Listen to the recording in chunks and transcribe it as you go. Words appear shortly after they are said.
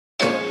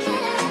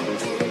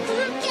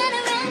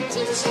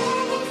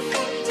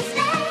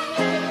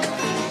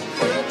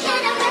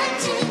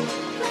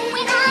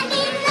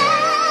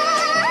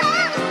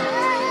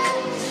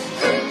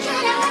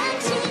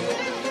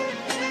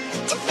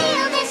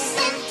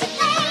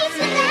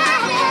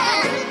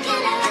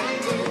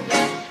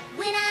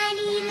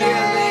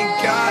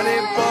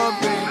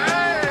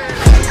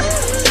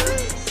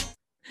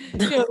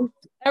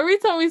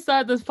every time we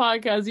start this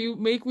podcast, you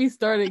make me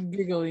start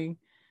giggling.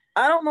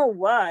 I don't know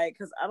why,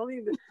 because I don't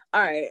even.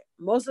 All right,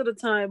 most of the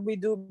time we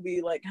do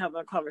be like having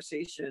a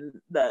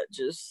conversation that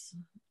just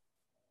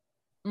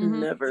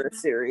never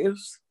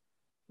serious.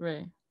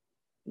 Right.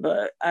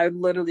 But I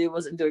literally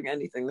wasn't doing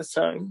anything this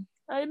time.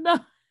 I know.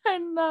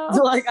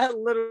 So, like, I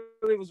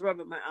literally was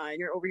rubbing my eye, and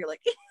you're over here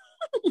like.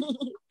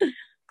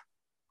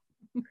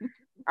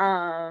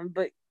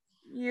 But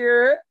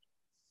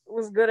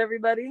was good,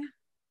 everybody.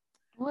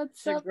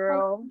 What's up,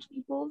 girl?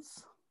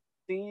 Peoples?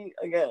 See,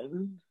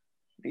 again,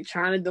 be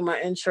trying to do my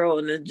intro,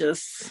 and it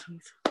just.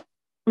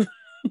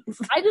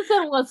 I just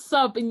said what's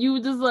up, and you were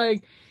just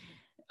like,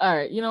 all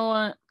right, you know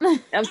what?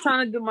 I'm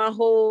trying to do my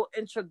whole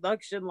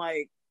introduction,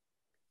 like.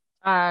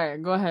 All right,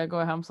 go ahead.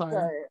 I'm sorry.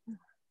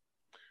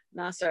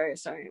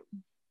 Sorry.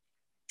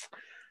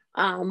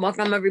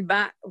 Welcome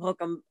back.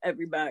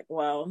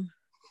 Wow.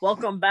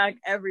 Welcome back,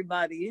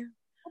 everybody.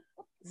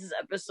 This is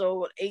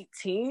episode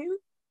 18.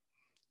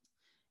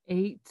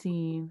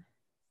 18.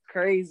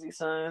 Crazy,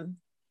 son.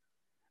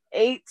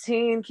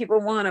 18. Keep It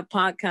 100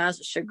 podcast.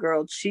 It's your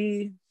girl,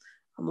 Chi.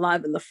 I'm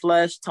live in the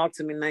flesh. Talk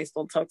to me nice.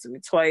 Don't talk to me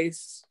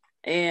twice.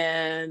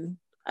 And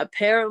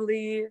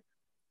apparently,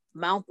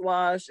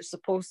 mouthwash is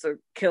supposed to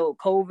kill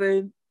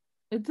COVID.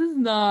 It does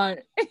not.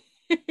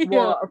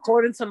 Well,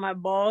 according to my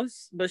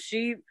boss, but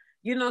she's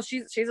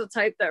a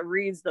type that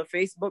reads the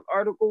Facebook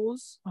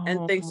articles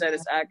and thinks that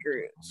it's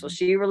accurate. So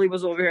she really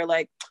was over here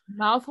like,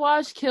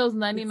 mouthwash kills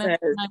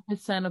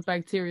 99% of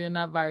bacteria,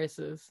 not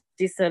viruses.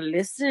 She said,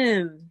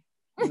 "Listen,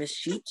 Miss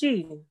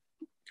Chichi,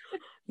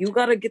 you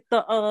gotta get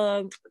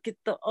the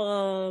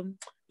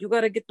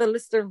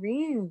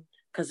Listerine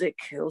because it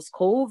kills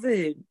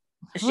COVID."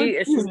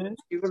 She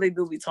really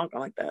do be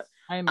talking like that.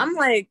 I'm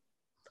like,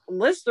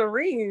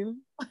 Listerine.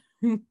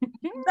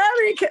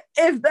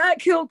 If that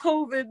killed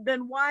COVID,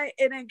 then why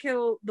it didn't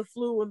kill the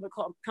flu and the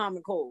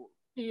common cold?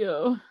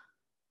 Yo,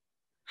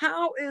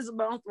 how is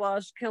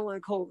mouthwash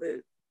killing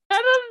COVID?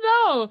 I don't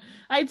know.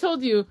 I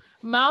told you,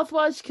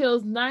 mouthwash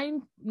kills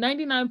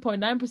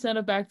 99.9%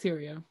 of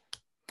bacteria.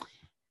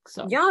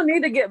 So y'all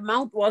need to get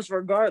mouthwash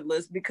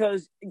regardless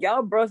because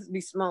y'all breath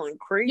be smelling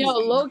crazy.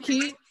 Low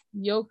key.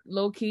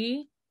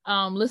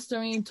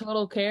 Listerine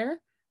Total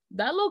Care.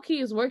 That low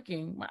key is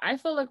working. I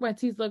feel like my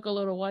teeth look a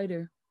little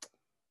whiter.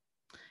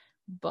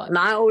 But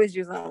I always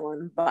use that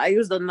one, but I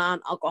use the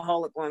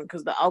non-alcoholic one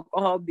because the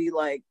alcohol be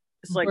like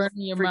it's like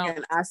freaking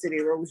mouth. Acid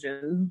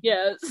erosion.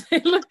 Yes,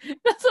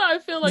 that's how I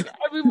feel like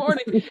every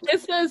morning.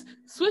 It says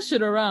swish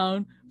it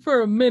around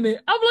for a minute.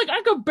 I'm like,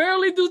 I could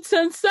barely do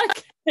 10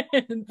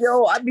 seconds.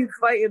 Yo, I be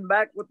fighting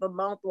back with the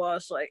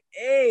mouthwash, like,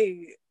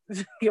 hey,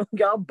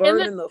 y'all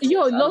burning the.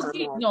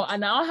 No,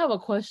 and now I have a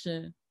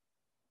question.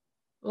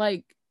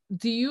 Like,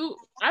 do you,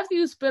 after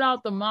you spit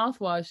out the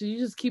mouthwash, do you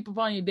just keep it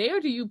on your day, or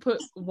do you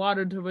put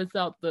water to rinse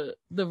out the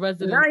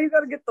residue? Now you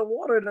gotta get the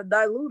water to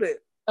dilute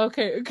it.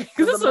 Okay.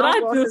 That's what I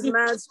do. Is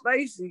mad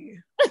spicy.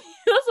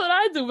 That's what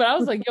I do. But I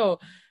was like, yo,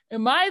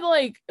 am I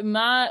like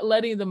not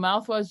letting the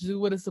mouthwash do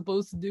what it's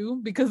supposed to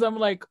do because I'm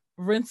like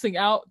rinsing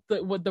out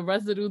the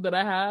residue that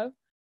I have?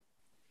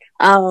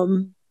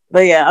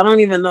 But yeah, I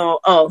don't even know.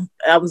 Oh,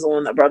 I was the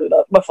one that brought it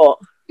up. My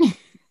fault.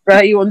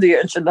 Right? You want to do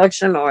your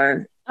introduction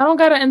or? I don't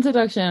got an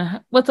introduction.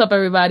 What's up,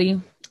 everybody?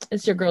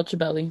 It's your girl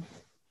Chabelli.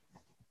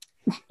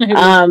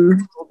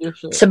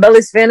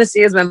 Chabelli's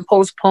Fantasy has been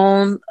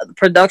postponed. The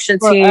production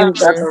team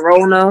got the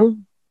Rona,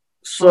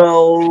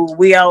 so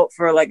we out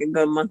for like a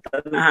good month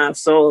and a half.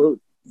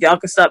 So y'all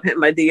can stop hitting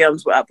my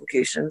DMs with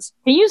applications.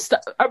 Can you stop?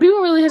 Are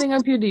people really hitting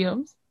up your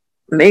DMs?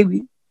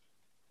 Maybe.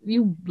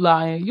 You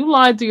lying. You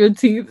lied to your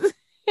teeth.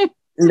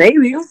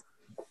 Maybe.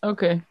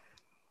 Okay.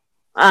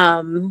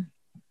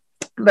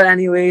 But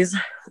anyways,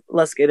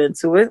 let's get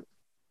into it.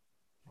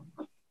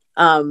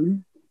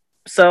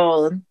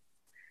 So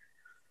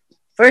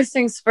first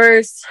things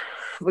first,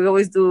 we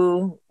always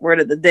do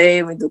word of the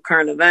day. We do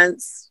current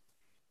events.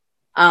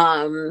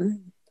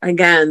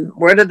 Again,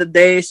 word of the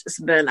day.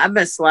 I've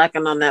been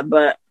slacking on that,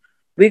 but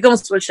we gonna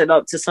switch it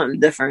up to something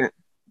different.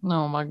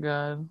 Oh my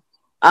god.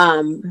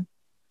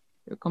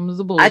 Here comes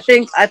the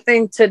bullshit. I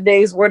think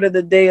today's word of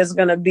the day is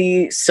gonna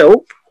be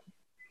soap,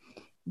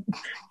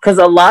 because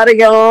a lot of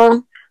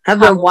y'all have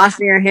been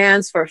washing your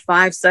hands for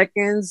 5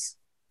 seconds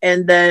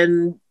and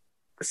then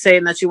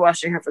saying that you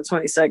wash your hair for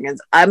 20 seconds.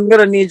 I'm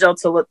going to need y'all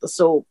to let the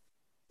soap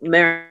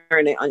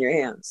marinate on your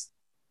hands.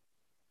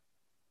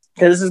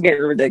 Because this is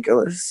getting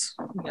ridiculous.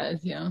 Guys,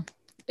 yeah.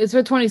 It's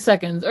for 20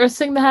 seconds. Or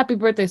sing the happy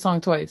birthday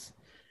song twice.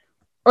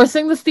 Or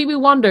sing the Stevie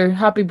Wonder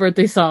happy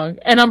birthday song.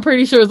 And I'm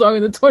pretty sure it's only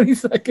the 20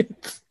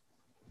 seconds.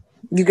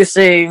 You could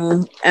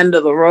sing End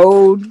of the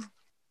Road.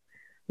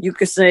 You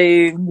could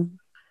sing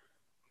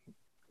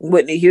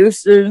Whitney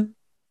Houston.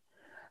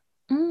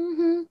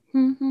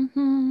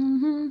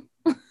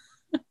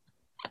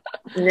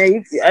 Yeah,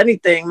 you can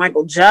anything.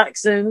 Michael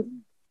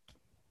Jackson.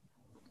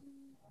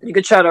 You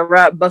could try to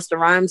rap Busta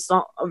Rhymes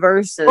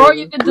verse. Or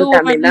you could do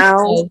what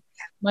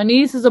my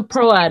niece is a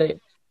pro at it.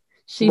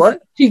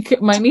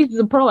 My niece is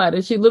a pro at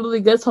it. She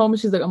literally gets home and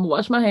she's like, I'm gonna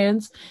wash my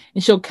hands,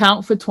 and she'll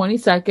count for 20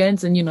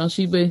 seconds, and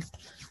she be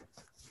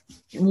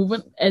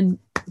moving, and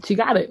she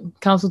got it.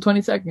 Counts for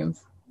 20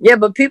 seconds. Yeah,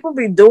 but people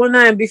be doing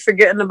that and be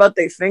forgetting about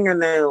their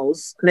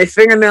fingernails. And their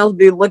fingernails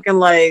be looking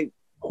like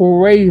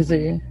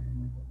crazy.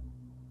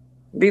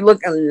 Be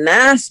looking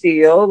nasty,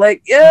 yo.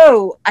 Like,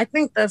 yo, I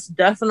think that's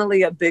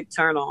definitely a big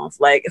turn off.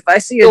 Like, if I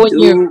see a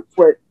dude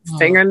with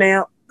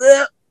fingernail,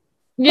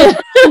 yeah,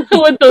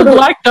 with the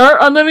black dirt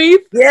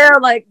underneath. Yeah,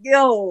 like,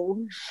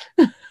 yo,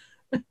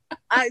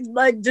 I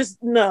like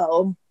just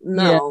no.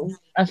 Yeah,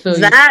 I feel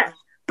that.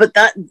 But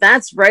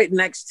that's right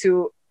next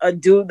to a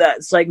dude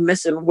that's like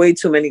missing way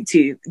too many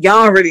teeth.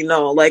 Y'all already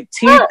know, like,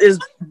 teeth is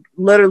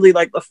literally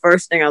like the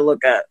first thing I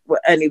look at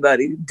with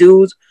anybody,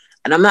 dudes.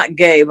 And I'm not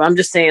gay, but I'm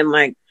just saying,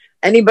 like,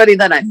 anybody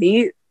that I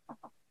meet,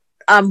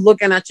 I'm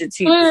looking at your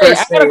teeth. Wait,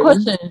 I got a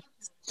question.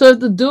 So if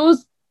the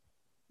dude's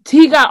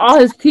he got all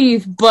his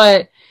teeth,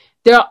 but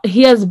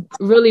he has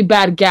really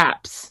bad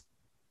gaps,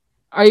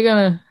 are you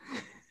gonna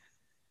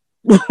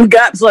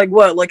gaps like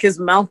what? Like his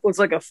mouth looks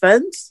like a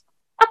fence?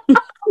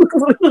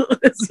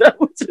 Is that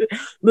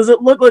does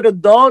it look like a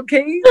dog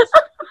cage?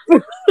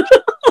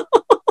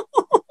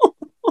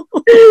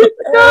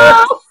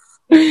 No.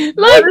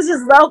 What is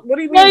his mouth? What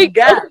do you mean, like,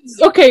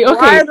 gaps? Okay.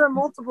 Why are there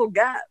multiple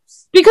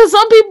gaps? Because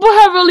some people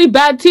have really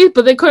bad teeth,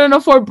 but they couldn't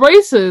afford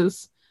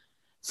braces,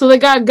 so they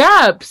got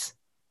gaps.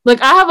 Like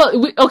I have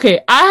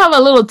a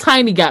little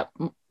tiny gap.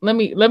 Let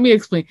me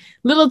explain.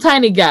 Little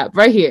tiny gap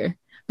right here.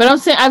 But I'm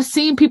saying I've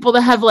seen people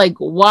that have like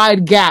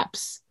wide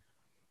gaps.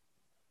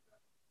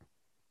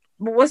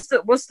 But what's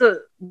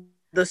the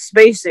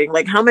spacing?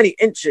 Like how many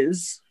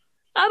inches?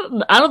 I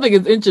don't think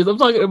it's inches. I'm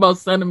talking about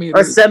centimeters.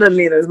 Or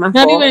centimeters. Not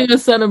even a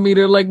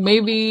centimeter. Like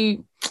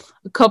maybe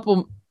a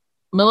couple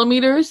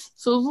millimeters.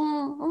 So a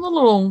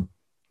little,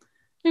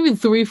 maybe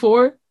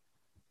 3-4.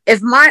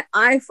 If my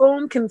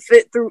iPhone can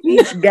fit through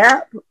each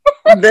gap,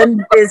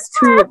 then it's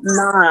too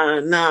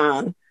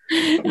nah.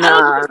 Get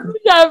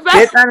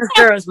that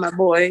insurance, my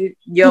boy.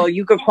 Yo,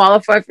 you could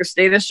qualify for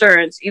state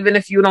insurance even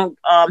if you don't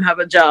have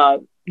a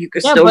job. You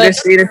could still get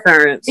state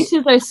insurance.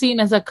 Braces are seen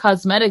as a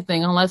cosmetic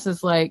thing, unless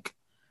it's like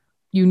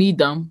you need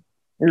them.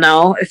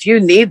 No, if you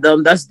need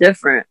them, that's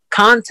different.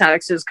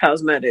 Contacts is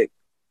cosmetic.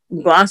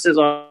 Glasses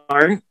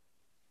aren't.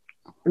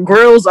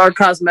 Grills are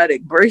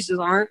cosmetic. Braces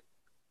aren't.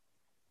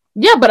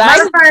 Yeah, but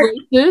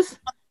braces.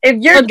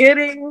 If you're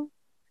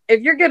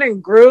getting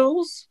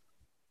grills,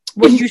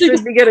 when you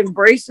should be getting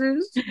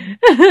braces,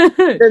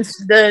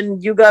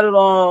 then you got it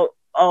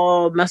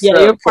all messed up.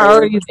 Yeah, your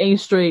priorities ain't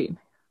straight.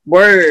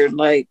 Word,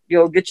 like,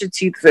 yo, get your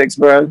teeth fixed,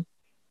 bro.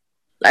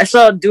 I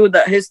saw a dude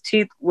that his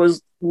teeth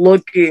was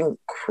looking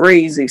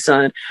crazy,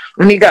 son.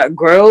 When he got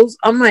grills,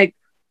 I'm like,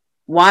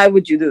 why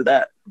would you do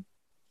that?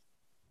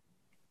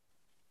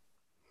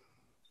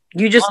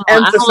 You just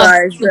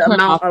emphasize the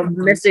amount of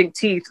missing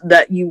teeth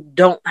that you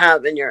don't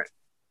have in your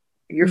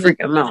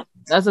freaking mouth.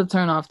 That's a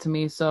turn off to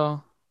me.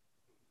 So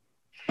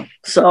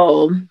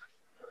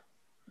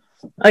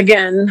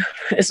again,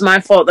 it's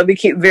my fault that we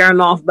keep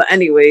veering off. But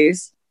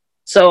anyways,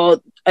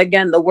 so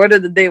again, the word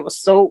of the day was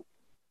soap.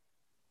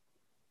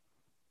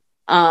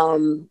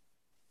 Current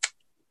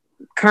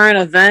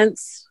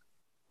events.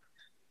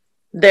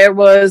 There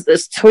was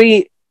this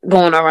tweet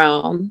going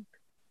around,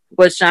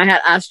 which I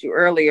had asked you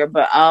earlier,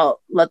 but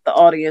I'll let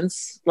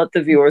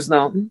the viewers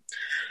know.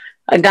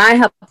 A guy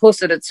had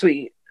posted a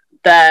tweet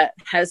that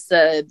has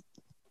said,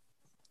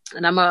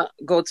 and I'm going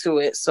to go to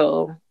it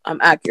so I'm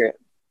accurate.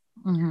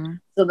 Mm-hmm.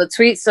 So the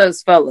tweet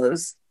says,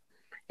 fellas,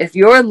 if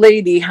your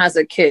lady has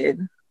a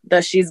kid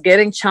that she's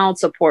getting child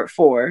support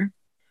for,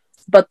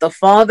 but the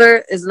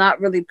father is not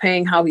really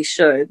paying how he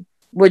should,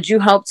 would you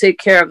help take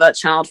care of that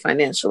child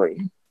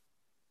financially?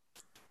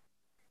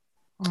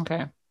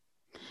 Okay.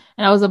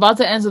 And I was about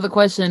to answer the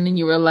question, and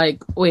you were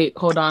like, wait,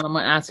 hold on. I'm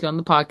going to ask you on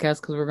the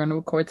podcast because we're going to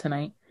record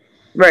tonight.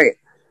 Right.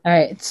 All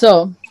right.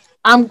 So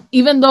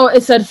even though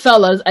it said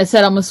fellas, I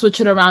said I'm going to switch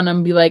it around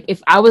and be like,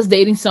 if I was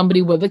dating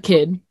somebody with a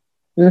kid,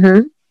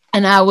 mm-hmm.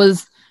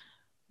 and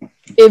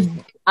if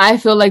I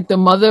feel like the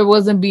mother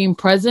wasn't being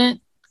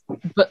present,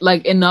 but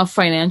like enough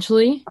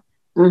financially,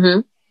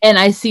 mm-hmm. and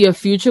I see a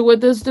future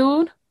with this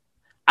dude,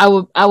 I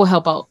would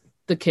help out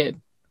the kid.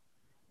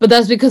 But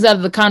that's because out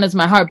of the kindness of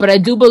my heart. But I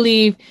do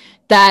believe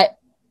that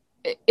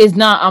is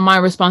not on my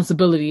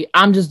responsibility.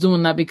 I'm just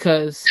doing that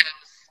because,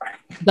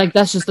 like,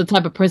 that's just the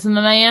type of person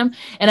that I am.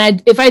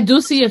 And if I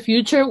do see a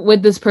future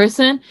with this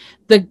person,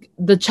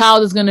 the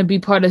child is going to be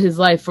part of his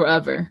life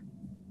forever.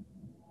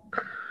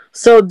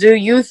 So do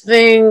you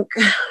think,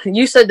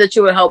 you said that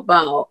you would help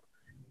out.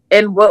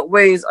 In what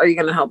ways are you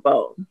going to help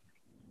out?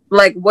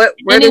 Like, where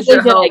does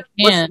your help,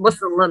 what's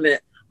the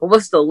limit?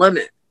 What's the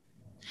limit?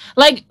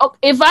 Like,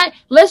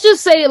 let's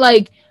just say,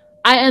 like,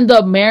 I end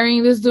up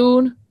marrying this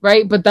dude,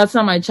 right? But that's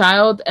not my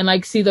child. And,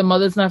 like, see the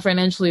mother's not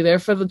financially there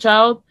for the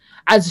child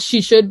as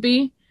she should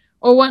be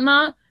or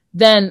whatnot.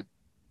 Then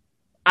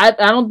I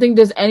don't think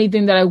there's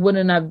anything that I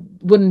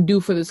wouldn't do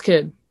for this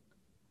kid.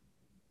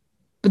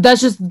 But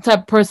that's just the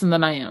type of person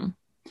that I am.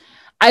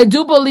 I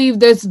do believe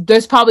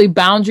there's probably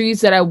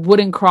boundaries that I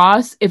wouldn't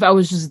cross if I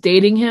was just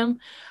dating him.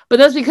 But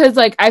that's because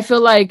like I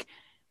feel like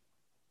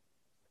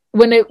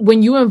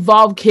when you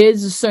involve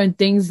kids, there's certain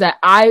things that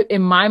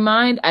in my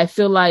mind, I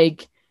feel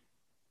like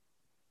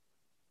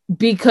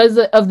because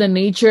of the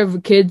nature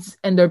of kids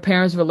and their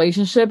parents'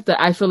 relationship,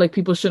 that I feel like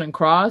people shouldn't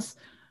cross.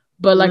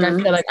 But like I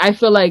said, like I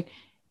feel like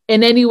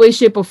in any way,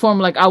 shape, or form,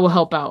 like I will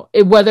help out.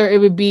 Whether it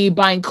would be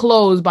buying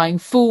clothes, buying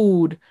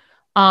food,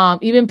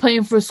 even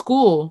paying for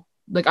school.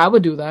 Like I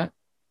would do that.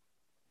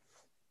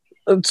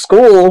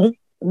 School?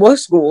 What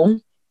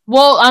school?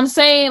 Well, I'm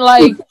saying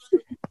like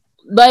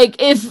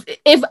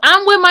if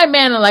I'm with my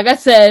man and like I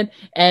said,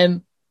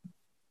 and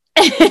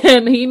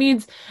and he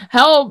needs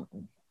help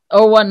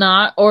or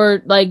whatnot,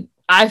 or like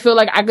I feel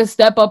like I could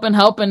step up and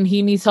help, and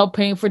he needs help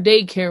paying for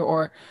daycare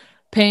or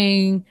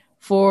paying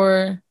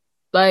for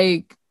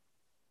like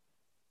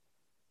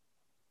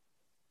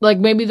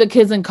maybe the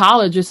kids in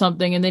college or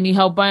something, and they need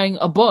help buying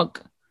a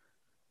book.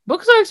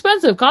 Books are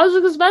expensive. College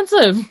is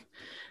expensive.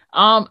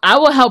 I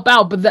will help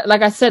out, but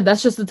like I said,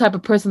 that's just the type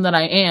of person that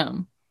I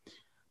am.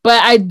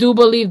 But I do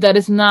believe that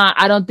it's not.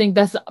 I don't think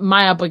that's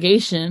my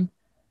obligation.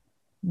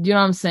 Do you know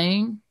what I'm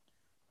saying?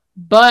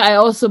 But I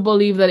also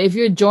believe that if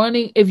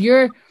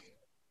you're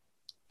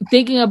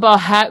thinking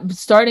about not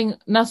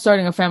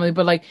starting a family,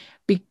 but like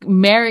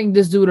marrying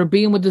this dude or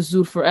being with this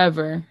dude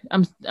forever,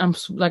 I'm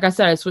like I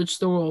said, I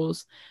switched the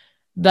roles.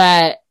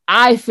 That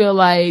I feel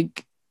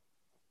like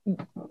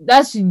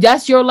that's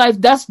your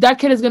life. That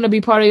kid is gonna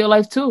be part of your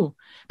life too,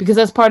 because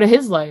that's part of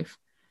his life.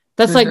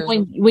 That's like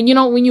when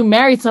you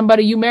marry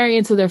somebody, you marry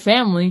into their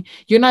family.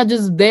 You're not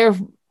just there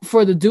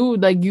for the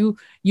dude. Like you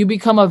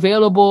become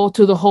available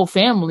to the whole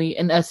family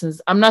in essence.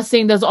 I'm not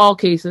saying that's all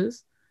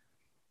cases,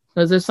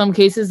 because there's some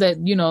cases that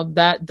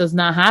that does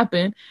not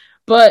happen,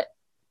 but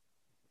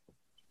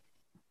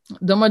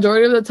the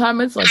majority of the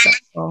time it's like that.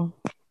 So.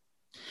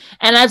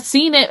 And I've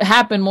seen it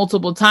happen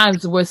multiple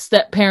times where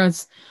step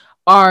parents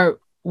are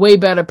way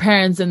better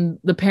parents than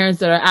the parents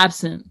that are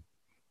absent.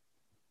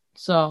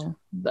 So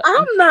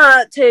I'm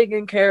not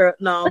taking care of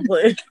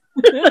but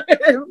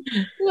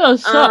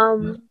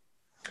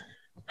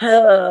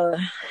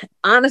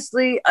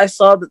honestly, I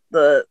saw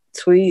the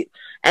tweet,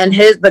 and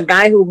the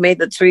guy who made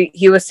the tweet,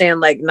 he was saying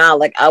like, nah,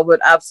 like I would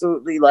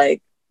absolutely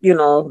like,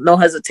 no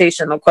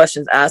hesitation, no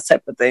questions asked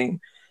type of thing.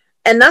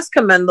 And that's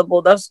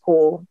commendable. That's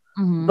cool.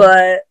 Mm-hmm.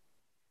 But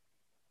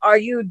are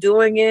you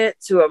doing it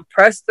to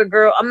impress the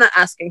girl? I'm not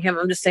asking him.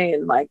 I'm just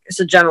saying, like, it's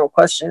a general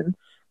question.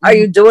 Mm-hmm. Are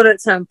you doing it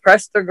to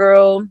impress the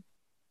girl?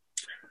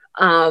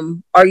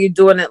 Are you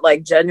doing it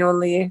like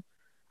genuinely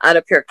out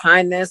of pure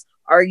kindness?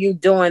 Are you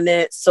doing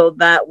it so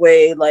that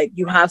way, like,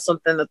 you have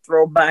something to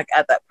throw back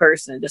at that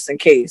person just in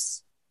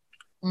case?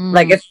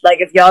 Like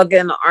if y'all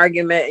get in an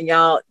argument and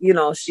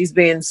y'all, she's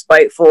being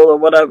spiteful or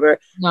whatever,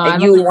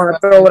 and you want to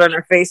throw it on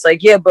her face,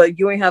 like, yeah, but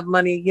you ain't have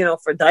money,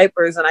 for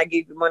diapers, and I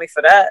gave you money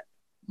for that.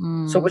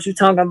 So what you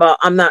talking about?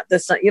 I'm not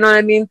this, you know what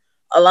I mean?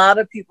 A lot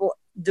of people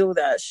do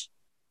that.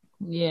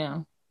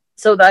 Yeah.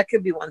 So that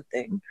could be one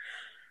thing.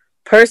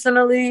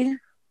 Personally,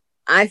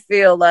 I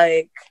feel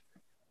like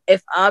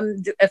if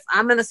I'm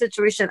in a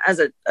situation as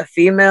a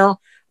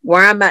female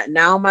where I'm at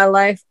now in my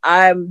life,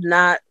 I'm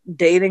not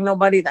dating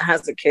nobody that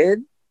has a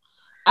kid.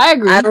 I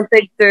agree. I don't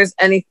think there's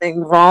anything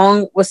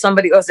wrong with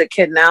somebody who has a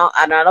kid now,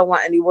 and I don't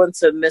want anyone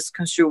to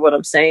misconstrue what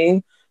I'm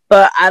saying,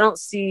 but I don't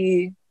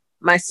see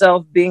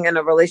myself being in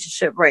a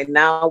relationship right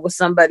now with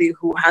somebody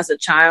who has a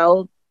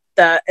child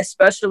that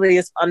especially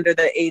is under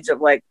the age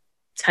of like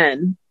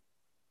 10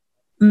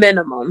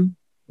 minimum.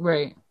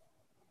 Right.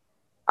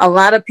 A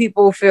lot of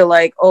people feel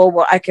like, oh,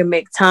 well, I can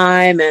make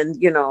time and,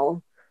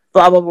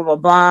 blah, blah, blah, blah,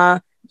 blah.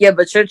 Yeah,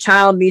 but your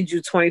child needs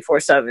you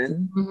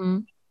 24/7. Mm-hmm.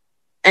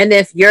 And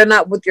if you're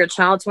not with your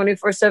child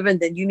 24/7,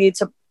 then you need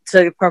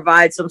to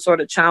provide some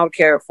sort of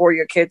childcare for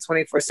your kid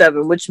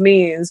 24/7, which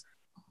means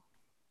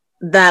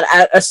that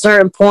at a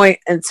certain point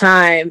in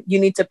time, you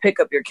need to pick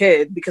up your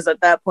kid, because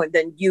at that point,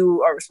 then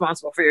you are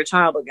responsible for your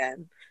child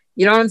again.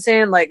 You know what I'm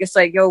saying? Like, it's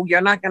like, yo,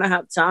 you're not going to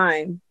have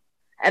time.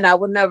 And I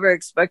would never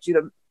expect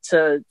you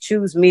to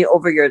choose me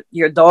over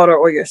your daughter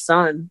or your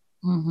son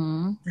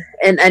in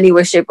any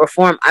way, shape, or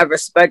form. I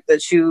respect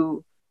that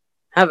you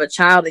have a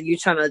child and you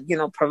trying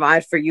to,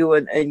 provide for you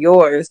and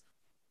yours.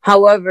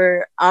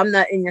 However, I'm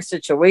not in your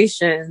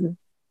situation,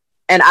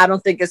 and I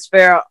don't think it's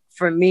fair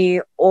for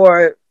me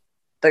or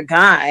the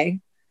guy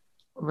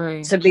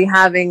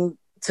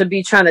to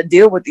be trying to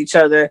deal with each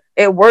other.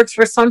 It works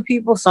for some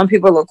people. Some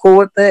people are cool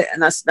with it,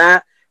 and that's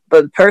that.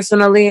 But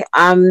personally,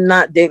 I'm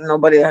not dating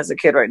nobody that has a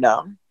kid right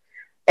now.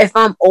 If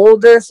I'm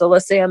older, so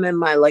let's say I'm in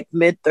my like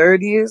mid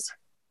 30s,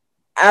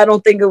 I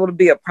don't think it would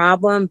be a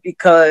problem,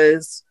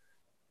 because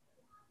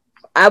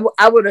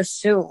I would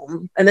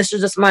assume, and this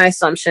is just my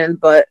assumption,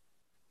 but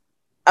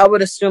I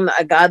would assume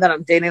that a guy that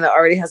I'm dating that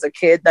already has a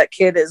kid, that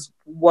kid is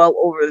well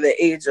over the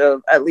age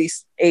of at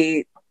least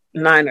 8,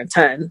 9, or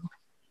 10.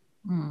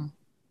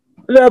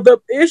 Now, the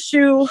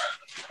issue,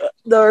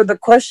 the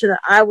question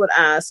that I would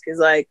ask is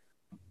like,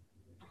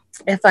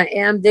 if I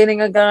am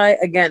dating a guy,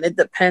 again, it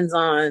depends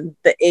on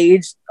the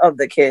age of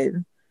the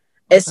kid.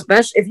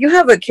 Especially if you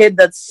have a kid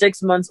that's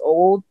 6 months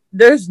old,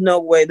 there's no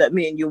way that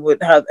me and you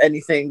would have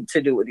anything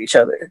to do with each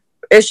other.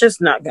 It's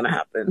just not gonna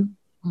happen.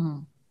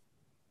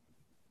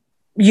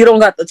 You don't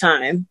got the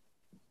time.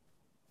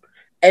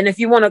 And if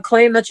you want to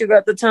claim that you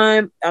got the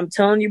time, I'm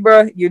telling you,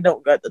 bro, you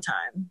don't got the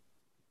time.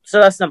 So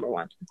that's number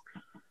one.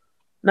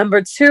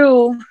 Number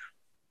two,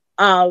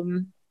 I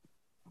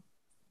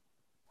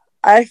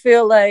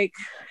feel like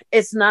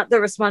it's not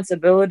the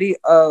responsibility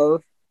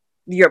of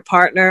your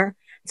partner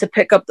to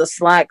pick up the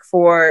slack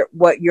for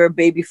what your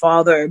baby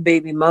father or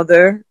baby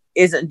mother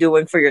isn't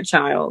doing for your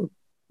child.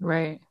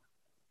 Right.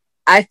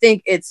 I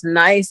think it's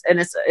nice and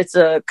it's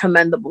a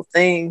commendable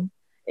thing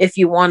if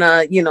you want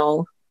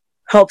to,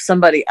 help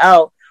somebody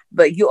out,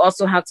 but you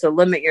also have to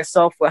limit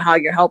yourself with how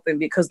you're helping,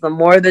 because the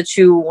more that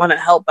you want to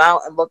help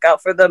out and look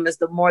out for them is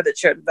the more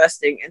that you're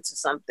investing into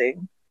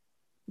something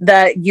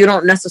that you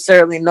don't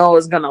necessarily know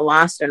is going to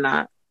last or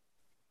not.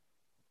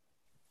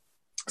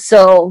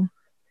 So,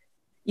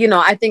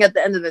 I think at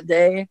the end of the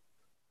day,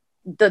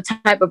 the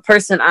type of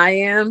person I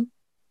am,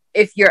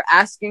 if you're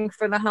asking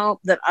for the help,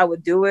 then I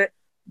would do it,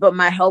 but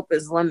my help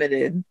is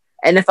limited.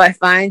 And if I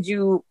find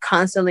you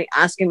constantly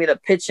asking me to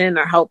pitch in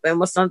or help in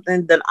with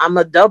something, then I'm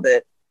going to dub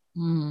it.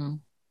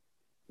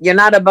 You're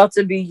not about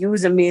to be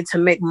using me to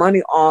make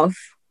money off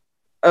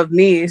of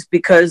me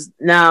because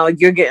now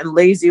you're getting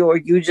lazy, or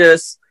you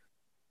just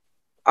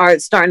are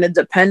starting to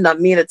depend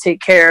on me to take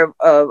care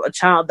of a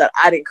child that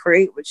I didn't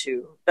create with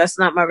you. That's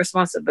not my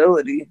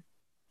responsibility.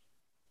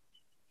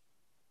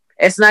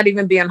 It's not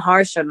even being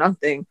harsh or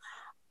nothing.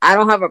 I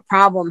don't have a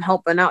problem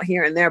helping out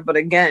here and there. But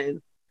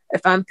again,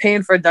 if I'm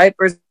paying for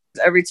diapers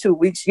every 2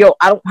 weeks,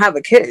 I don't have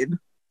a kid.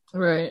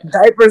 Right.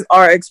 Diapers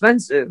are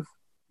expensive.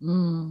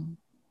 I'm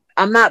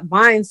not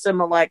buying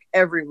Similac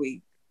every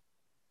week.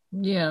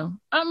 Yeah.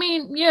 I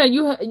mean, yeah,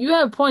 you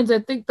have points. I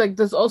think like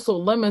there's also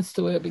limits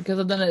to it, because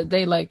at the end of the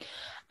day, like,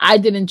 I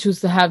didn't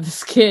choose to have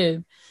this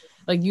kid.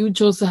 Like, you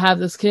chose to have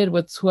this kid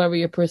with whoever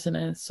your person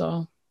is.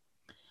 So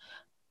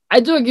I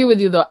do agree with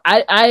you though.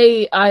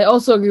 I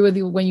also agree with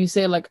you when you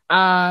say like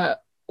oh,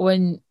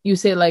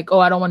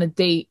 I don't want to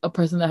date a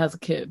person that has a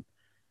kid.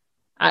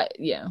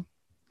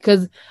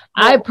 Because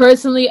I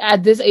personally,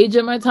 at this age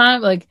of my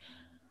time, like,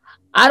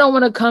 I don't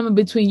want to come in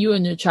between you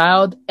and your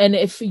child. And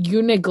if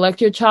you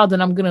neglect your child,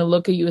 then I'm gonna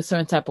look at you a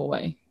certain type of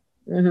way.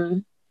 You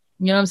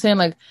know what I'm saying?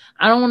 Like,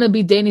 I don't want to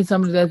be dating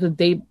somebody that's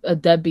a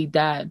deadbeat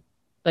dad.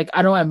 Like,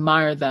 I don't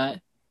admire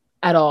that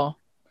at all.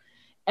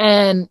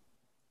 And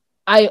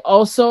I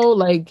also,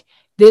 like,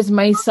 this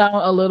might sound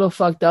a little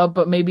fucked up,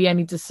 but maybe I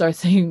need to start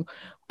saying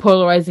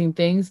polarizing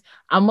things.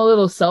 I'm a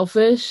little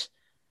selfish,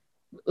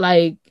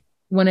 like,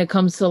 when it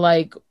comes to,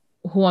 like,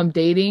 who I'm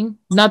dating.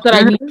 Not that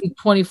I need to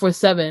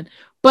 24/7,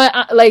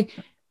 but, like,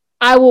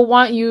 I will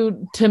want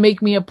you to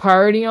make me a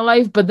priority in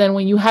life, but then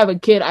when you have a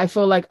kid, I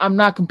feel like I'm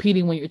not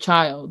competing with your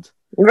child.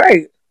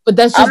 Right. But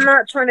that's just... I'm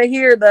not trying to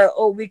hear that,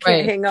 we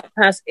can't hang out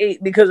past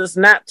 8 because it's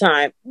nap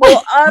time.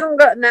 Well, I don't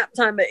got nap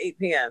time at 8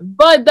 p.m.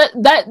 But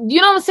that you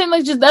know what I'm saying?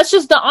 Like, that's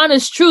just the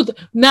honest truth.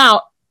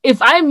 Now,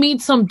 if I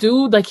meet some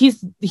dude, like, he's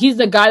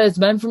the guy that's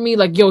meant for me,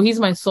 like, he's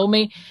my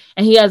soulmate,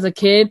 and he has a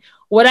kid,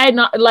 would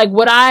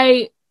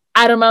I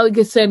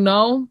automatically say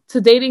no to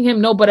dating him?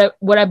 No, but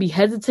would I be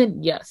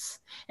hesitant? Yes.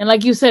 And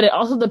like you said, it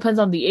also depends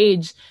on the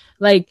age.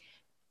 Like,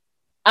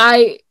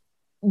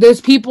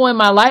 there's people in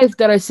my life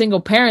that are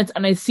single parents,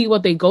 and I see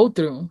what they go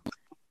through.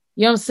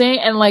 You know what I'm saying?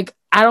 And like,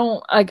 I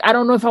don't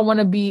know if I want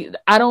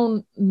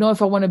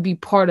to be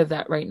part of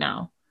that right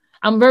now.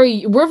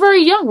 We're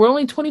very young. We're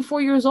only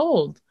 24 years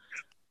old.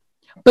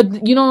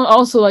 But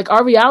also, like,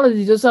 our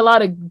reality, there's a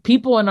lot of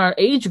people in our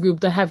age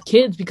group that have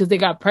kids because they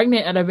got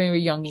pregnant at a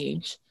very young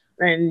age.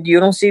 And you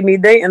don't see me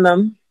dating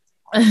them.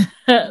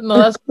 No,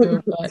 that's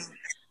true. But,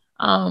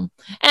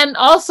 and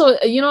also,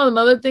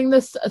 another thing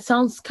that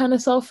sounds kind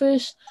of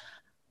selfish,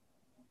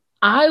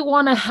 I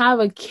want to have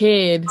a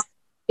kid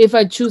if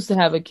I choose to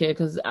have a kid,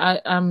 because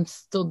I'm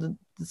still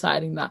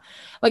deciding that.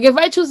 Like, if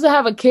I choose to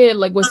have a kid,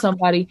 like, with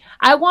somebody,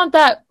 I want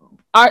that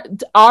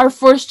our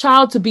first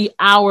child to be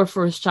our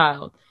first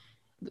child,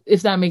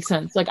 if that makes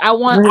sense. Like, I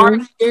want our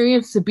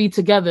experience to be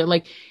together.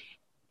 Like,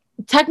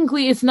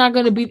 technically, it's not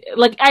going to be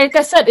like I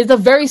said, it's a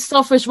very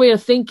selfish way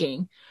of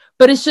thinking,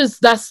 but it's just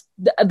that's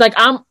like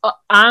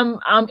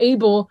I'm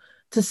able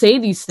to say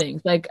these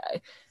things. Like,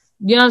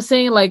 you know what I'm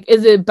saying? Like,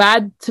 is it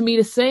bad to me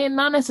to say it?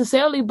 Not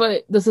necessarily,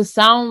 but does it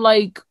sound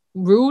like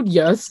rude?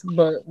 Yes,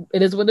 but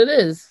it is what it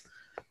is.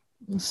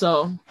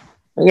 So,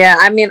 yeah,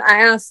 I mean,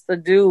 I asked the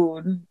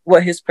dude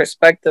what his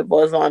perspective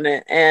was on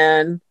it,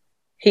 and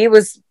he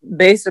was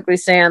basically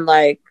saying,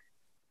 like,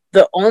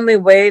 the only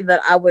way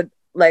that I would,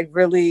 like,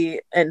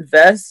 really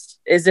invest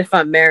is if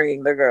I'm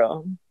marrying the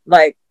girl.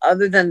 Like,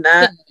 other than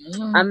that,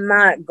 I'm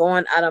not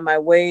going out of my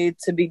way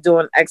to be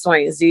doing X, Y,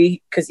 and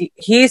Z, because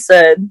he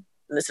said,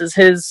 this is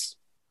his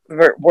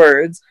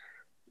words,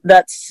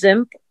 that's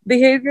simp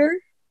behavior.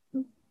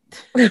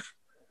 But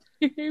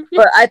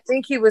I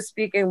think he was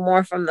speaking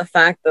more from the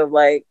fact of,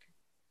 like,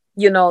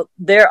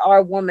 there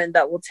are women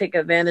that will take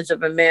advantage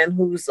of a man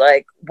who's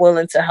like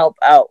willing to help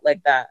out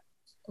like that.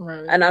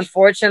 Right. And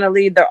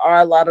unfortunately, there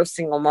are a lot of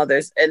single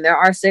mothers and there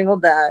are single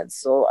dads.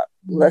 So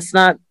let's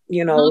not,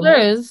 there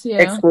is,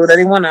 exclude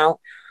anyone out.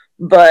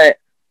 But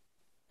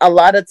a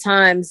lot of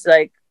times,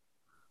 like,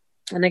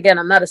 and again,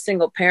 I'm not a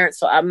single parent,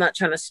 so I'm not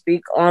trying to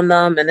speak on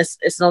them, and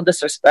it's no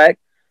disrespect.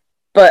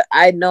 But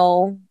I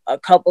know a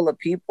couple of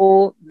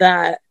people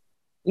that,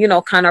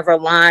 kind of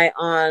rely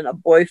on a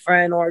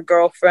boyfriend or a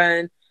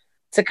girlfriend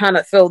to kind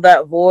of fill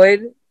that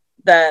void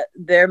that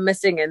they're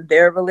missing in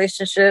their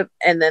relationship,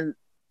 and then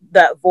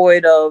that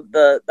void of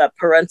that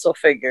parental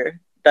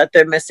figure that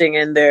they're missing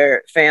in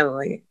their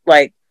family,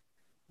 like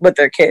with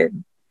their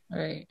kid.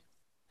 Right.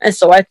 And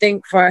so I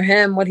think for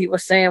him, what he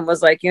was saying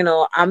was like,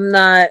 I'm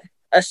not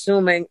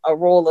assuming a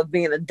role of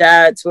being a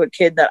dad to a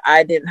kid that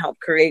I didn't help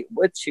create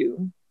with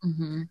you.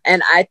 Mm-hmm.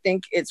 And I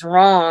think it's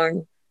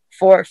wrong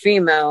for a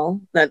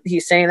female, that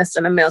he's saying this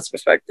in a male's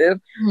perspective.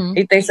 Mm-hmm.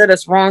 He thinks that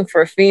it's wrong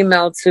for a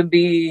female to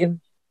be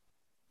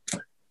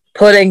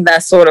putting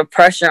that sort of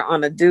pressure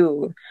on a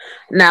dude.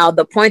 Now,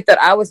 the point that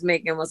I was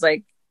making was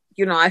like,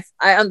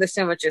 I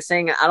understand what you're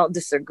saying, and I don't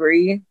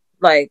disagree,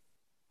 like,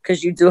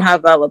 because you do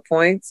have valid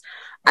points.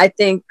 I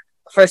think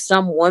for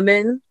some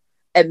women,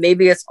 and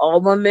maybe it's all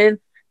women,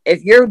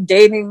 if you're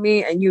dating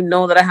me and you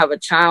know that I have a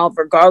child,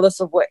 regardless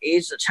of what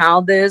age the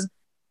child is,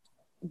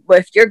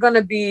 but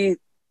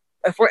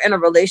if we're in a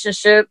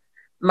relationship,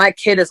 my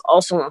kid is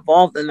also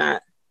involved in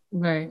that.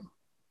 Right.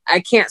 I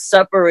can't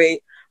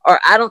separate, or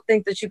I don't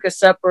think that you could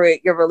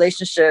separate your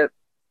relationship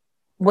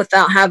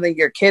without having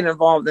your kid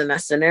involved in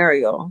that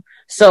scenario.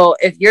 So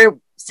if you're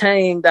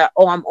saying that,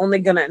 I'm only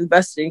going to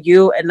invest in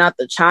you and not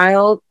the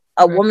child,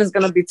 a woman's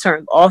going to be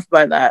turned off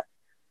by that.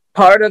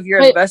 Part of your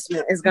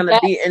investment is going to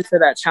be into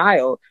that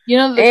child.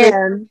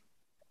 And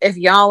if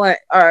y'all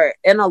are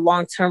in a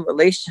long-term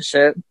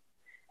relationship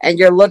and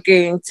you're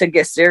looking to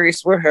get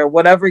serious with her,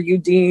 whatever you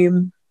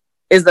deem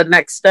is the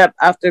next step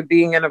after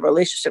being in a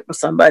relationship with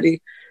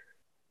somebody,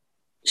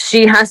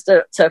 she has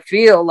to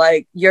feel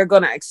like you're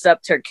going to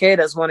accept her kid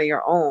as one of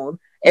your own.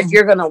 If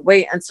you're going to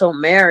wait until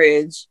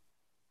marriage,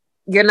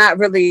 you're not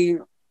really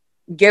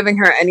giving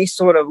her any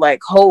sort of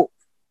like hope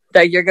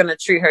that you're going to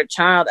treat her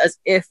child as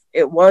if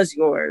it was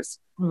yours.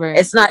 Right.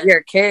 It's not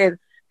your kid,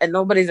 and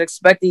nobody's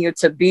expecting you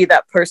to be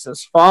that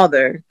person's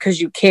father,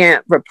 because you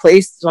can't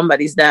replace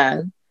somebody's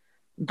dad.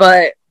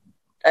 But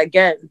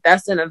again,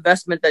 that's an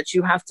investment that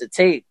you have to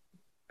take.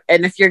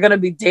 And if you're going to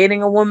be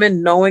dating a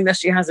woman knowing that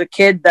she has a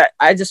kid, that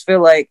I just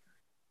feel like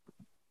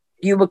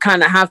you would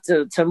kind of have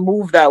to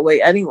move that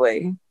way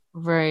anyway.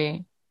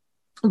 Right.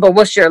 But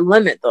what's your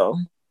limit, though,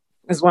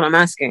 is what I'm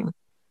asking.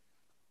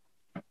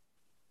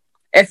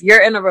 If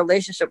you're in a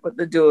relationship with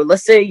the dude,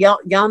 let's say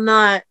y'all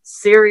not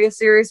serious,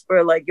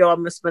 but like, I'm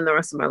going to spend the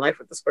rest of my life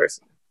with this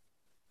person.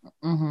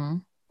 Mm-hmm.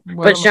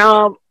 But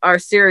y'all are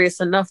serious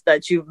enough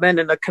that you've been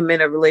in a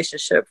committed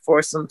relationship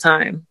for some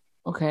time.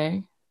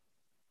 Okay.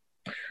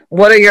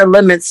 What are your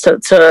limits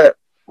to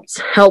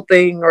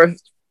helping or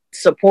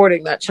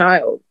supporting that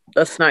child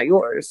that's not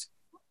yours?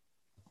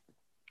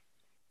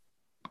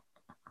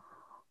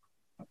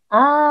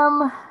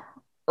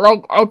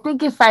 Like, I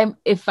think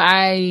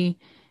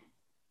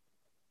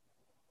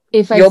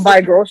if you'll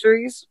buy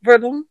groceries for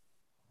them?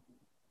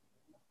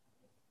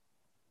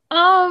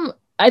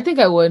 I think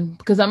I would,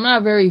 because I'm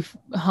not very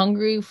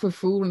hungry for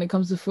food when it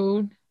comes to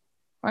food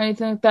or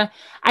anything like that.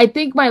 I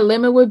think my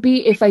limit would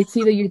be if I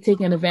see that you're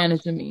taking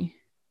advantage of me.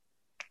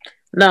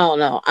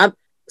 No.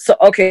 So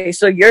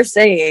you're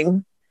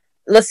saying,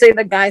 let's say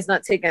the guy's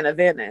not taking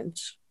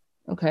advantage.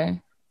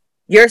 Okay.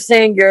 You're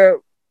saying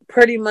you're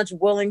pretty much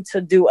willing to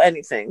do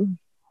anything.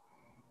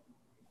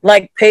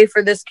 Like pay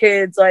for this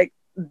kid's like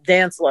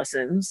dance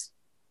lessons.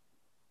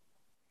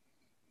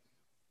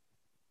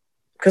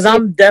 Because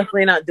I'm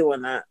definitely not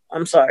doing that.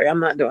 I'm sorry,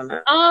 I'm not doing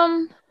that.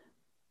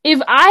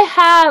 If I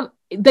have,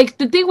 like,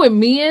 the thing with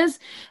me is,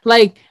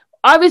 like,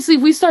 obviously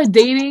if we start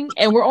dating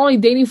and we're only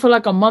dating for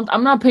like a month,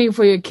 I'm not paying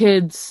for your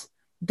kid's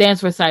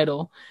dance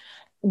recital.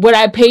 Would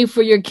I pay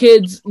for your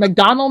kid's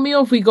McDonald's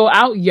meal if we go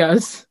out?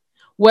 Yes.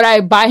 Would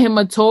I buy him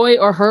a toy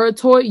or her a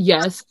toy?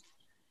 Yes.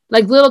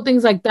 Like little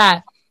things like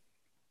that.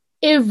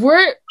 If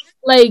we're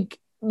like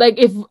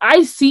if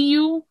I see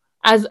you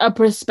as a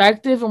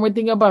perspective and we're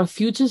thinking about a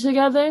future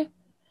together,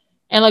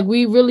 and like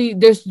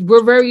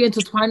we're very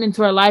intertwined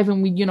into our life,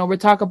 and we're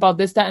talking about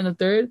this, that, and the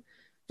third,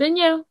 then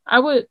yeah,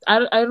 I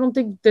don't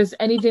think there's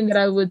anything that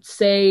I would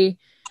say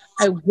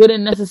I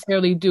wouldn't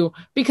necessarily do,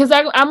 because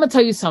I'm gonna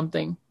tell you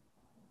something.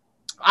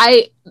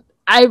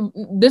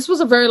 This was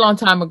a very long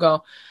time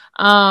ago.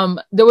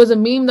 There was a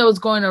meme that was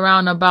going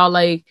around about,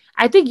 like,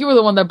 I think you were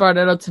the one that brought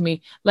it up to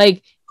me.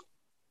 Like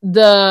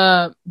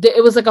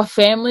it was like a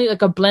family,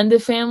 like a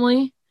blended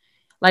family,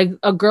 like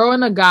a girl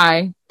and a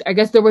guy. I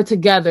guess they were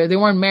together. They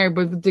weren't married,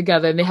 but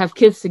together, and they have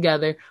kids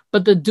together.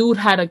 But the dude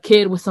had a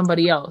kid with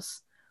somebody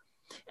else,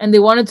 and they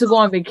wanted to go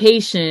on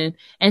vacation.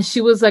 And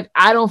she was like,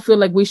 "I don't feel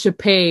like we should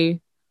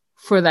pay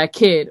for that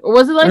kid," or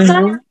was it like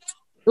that?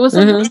 It was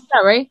something like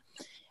that, right?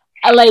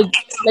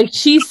 like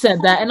she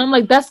said that, and I'm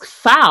like, that's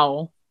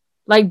foul.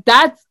 Like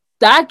that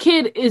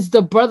kid is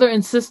the brother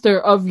and sister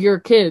of your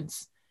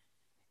kids,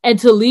 and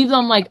to leave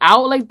them like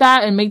out like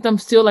that and make them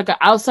feel like an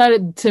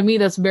outsider, to me,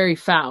 that's very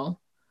foul.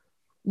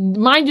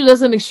 Mind you,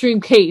 that's an extreme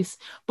case,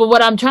 but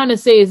what I'm trying to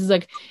say is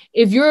like,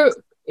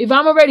 if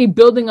I'm already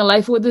building a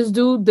life with this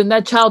dude, then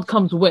that child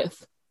comes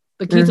with.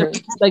 Like he's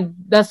like,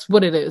 that's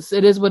what it is.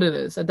 It is what it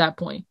is at that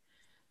point.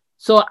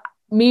 So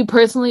me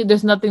personally,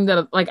 there's nothing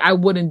that like I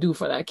wouldn't do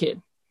for that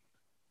kid.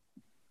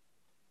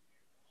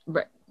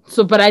 Right.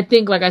 So, but I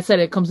think, like I said,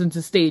 it comes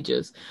into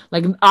stages.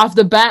 Like off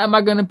the bat, am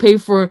I gonna pay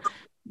for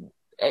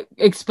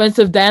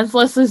expensive dance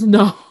lessons?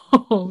 No,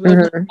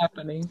 that's not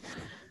happening.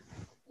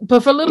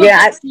 But for little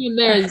things in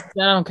there,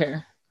 I don't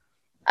care.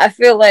 I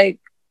feel like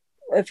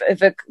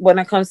when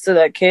it comes to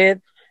that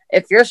kid,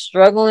 if you're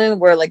struggling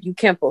where like you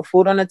can't put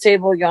food on the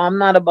table, yo, I'm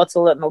not about to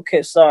let no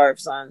kid starve,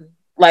 son.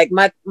 Like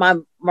my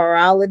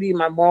morality,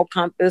 my moral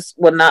compass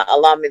would not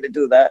allow me to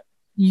do that.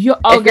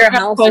 If your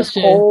house is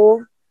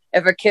cold,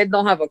 if a kid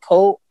don't have a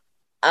coat,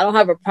 I don't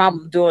have a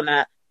problem doing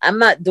that. I'm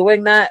not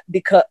doing that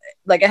because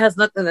like it has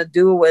nothing to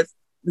do with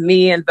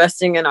me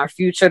investing in our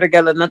future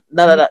together.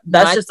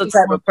 That's just the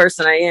type of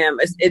person I am.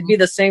 It'd be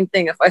the same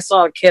thing if I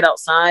saw a kid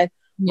outside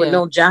with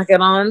no jacket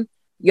on.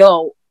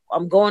 Yo,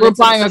 I'm going into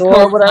the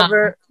store or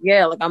whatever.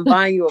 Yeah, like I'm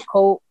buying you a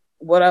coat,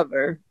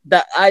 whatever.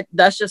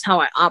 That's just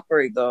how I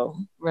operate though.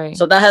 Right.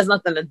 So that has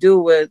nothing to do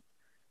with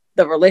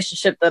the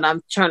relationship that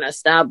I'm trying to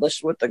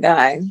establish with the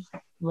guy.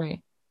 Right.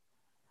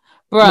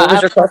 Bro, what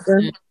was your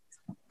question?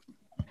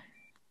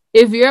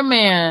 If your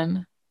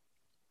man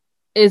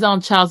is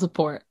on child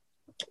support,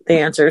 the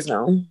answer is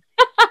no.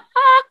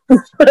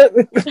 First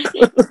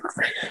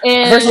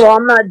of all,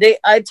 I'm not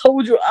I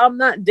told you I'm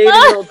not dating a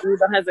little dude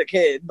that has a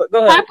kid. But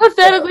go ahead.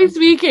 Hypothetically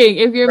speaking,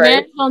 if your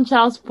man is on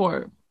child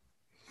support,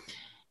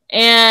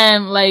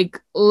 and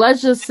like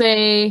let's just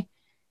say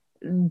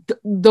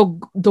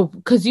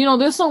because you know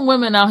there's some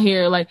women out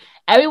here like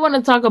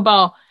everybody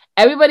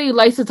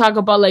likes to talk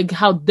about like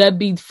how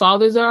deadbeat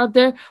fathers are out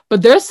there,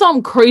 but there's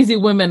some crazy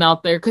women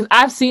out there because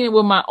I've seen it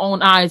with my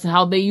own eyes and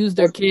how they use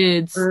their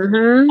kids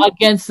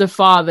against the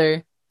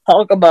father.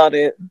 Talk about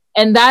it.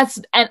 And that's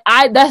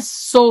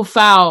so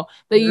foul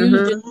that you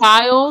use your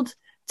child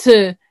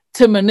to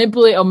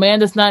manipulate a man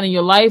that's not in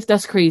your life.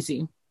 That's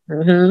crazy.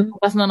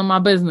 That's none of my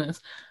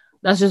business.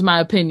 That's just my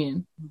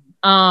opinion.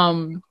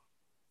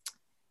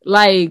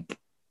 Like,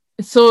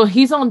 so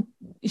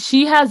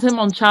she has him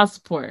on child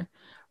support,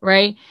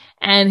 right?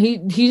 And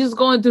he's just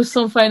going through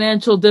some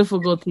financial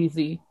difficulties.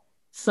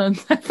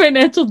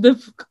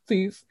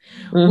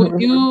 Would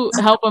you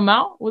help him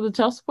out with a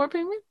child support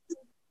payment?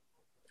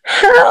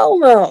 Hell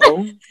no.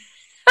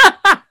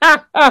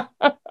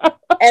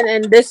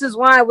 and this is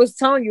why I was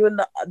telling you in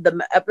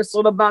the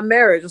episode about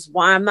marriage is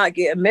why I'm not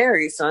getting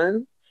married,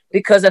 son.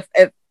 Because if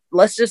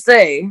let's just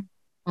say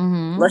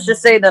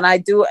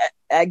that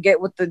I get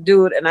with the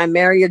dude and I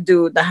marry a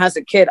dude that has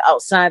a kid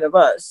outside of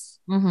us.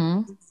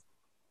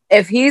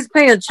 If he's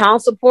paying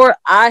child support,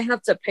 I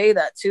have to pay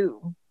that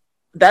too.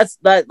 That's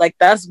by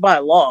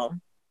law.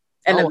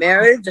 In a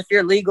marriage, if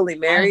you're legally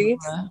married,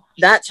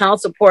 that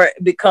child support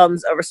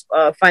becomes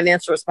a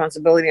financial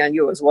responsibility on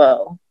you as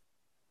well,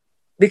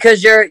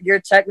 because you're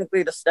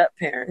technically the step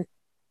parent.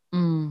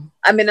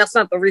 I mean, that's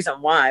not the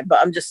reason why, but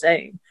I'm just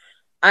saying,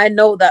 I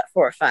know that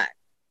for a fact.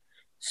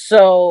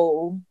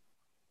 So,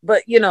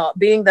 but you know,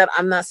 being that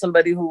I'm not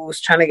somebody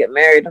who's trying to get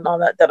married and all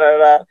that,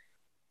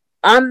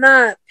 I'm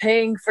not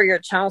paying for your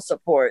child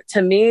support.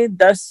 To me,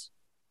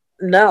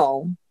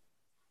 no,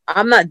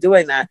 I'm not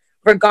doing that.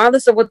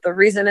 Regardless of what the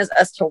reason is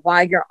as to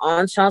why you're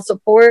on child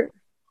support,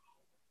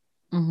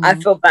 I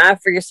feel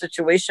bad for your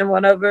situation,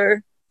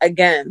 whatever.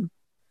 Again,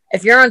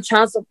 if you're on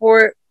child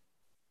support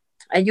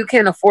and you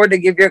can't afford to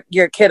give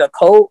your kid a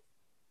coat,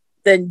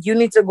 then you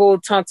need to go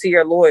talk to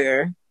your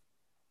lawyer,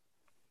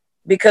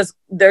 because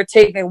they're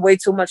taking way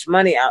too much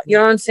money out. You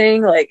know what I'm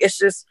saying? Like, it's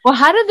just... Well,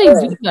 how do they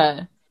do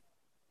that?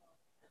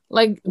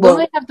 Like, don't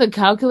they have to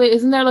calculate?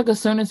 Isn't there like a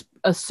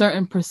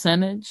certain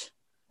percentage?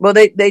 Well,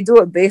 they do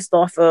it based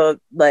off of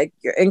like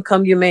your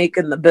income you make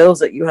and the bills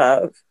that you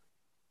have.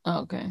 Oh,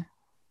 okay.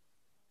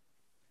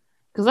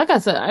 Because like I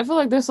said, I feel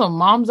like there's some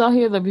moms out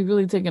here that be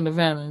really taking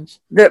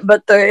advantage.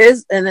 But there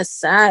is, and it's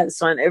sad,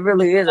 son. It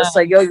really is. It's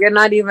like, yo, you're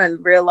not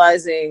even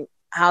realizing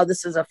how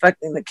this is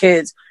affecting the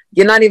kids.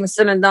 You're not even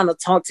sitting down to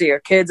talk to your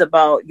kids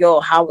about, yo,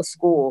 how was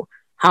school?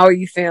 How are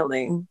you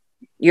feeling?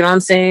 You know what I'm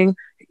saying?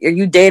 Are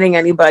you dating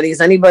anybody?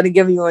 Is anybody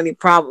giving you any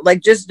problem?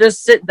 Like, just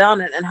sit down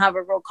and have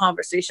a real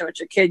conversation with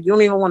your kid. You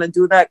don't even want to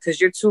do that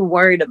because you're too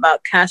worried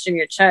about cashing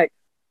your check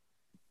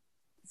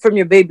from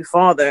your baby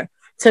father.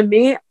 To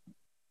me,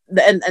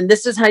 and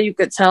this is how you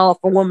could tell if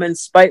a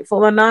woman's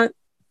spiteful or not.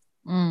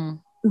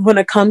 When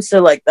it comes to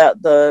like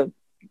that, the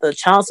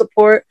child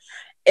support,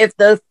 if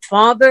the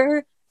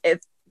father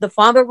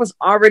was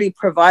already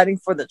providing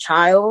for the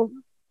child,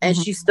 and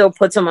she still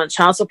puts him on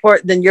child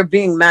support, then you're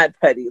being mad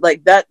petty.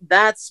 Like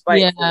that's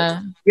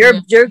spiteful.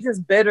 You're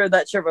just bitter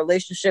that your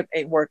relationship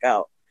ain't work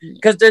out.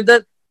 Because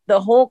the the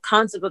whole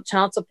concept of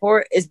child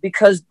support is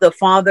because the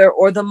father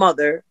or the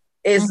mother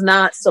is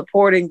not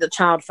supporting the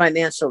child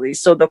financially.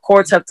 So the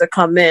courts have to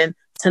come in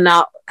to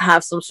not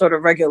have some sort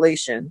of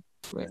regulation.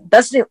 Right.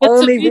 That's the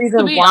only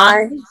reason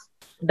why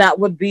that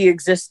would be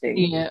existing.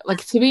 Yeah,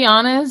 like, to be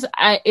honest,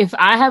 if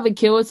I have a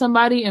kid with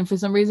somebody and for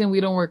some reason we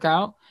don't work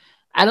out,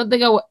 I don't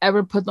think I would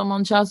ever put them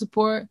on child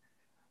support.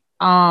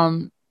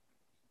 Well,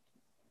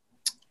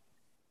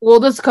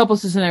 there's a couple of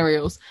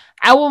scenarios.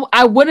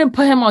 I wouldn't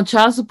put him on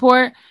child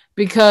support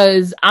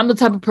because I'm the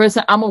type of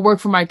person, I'm gonna work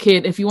for my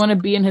kid. If you want to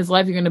be in his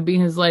life, you're gonna be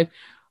in his life.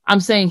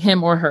 I'm saying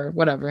him or her,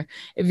 whatever.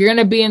 If you're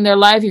gonna be in their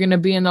life, you're gonna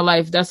be in their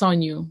life. That's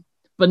on you.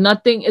 But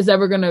nothing is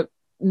ever gonna.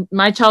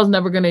 My child's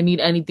never gonna need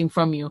anything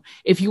from you.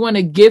 If you want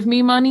to give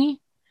me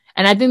money,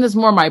 and I think that's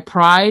more my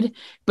pride.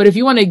 But if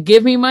you want to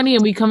give me money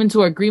and we come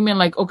into agreement,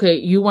 like, okay,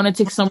 you want to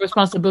take some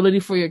responsibility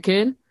for your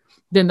kid,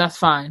 then that's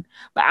fine.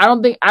 But I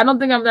don't think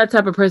I'm that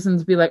type of person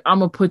to be like, I'm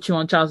gonna put you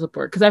on child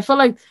support, because I feel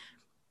like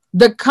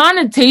the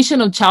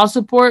connotation of child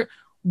support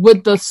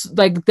with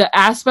the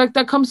aspect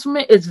that comes from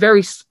it is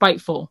very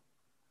spiteful.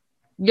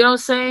 You know what I'm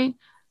saying?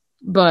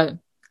 But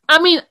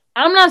I mean,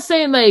 I'm not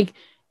saying like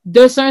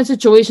there's certain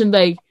situations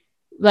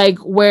like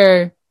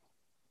where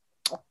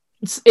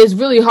it's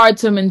really hard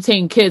to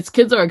maintain kids.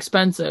 Kids are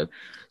expensive.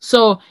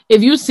 So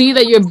if you see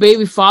that your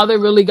baby father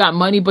really got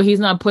money, but he's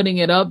not putting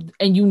it up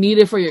and you need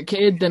it for your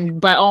kid, then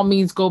by all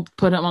means go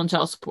put him on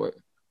child support.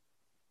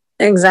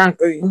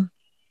 Exactly.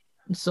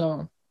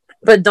 So,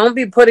 but don't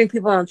be putting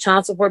people on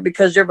child support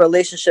because your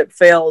relationship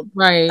failed,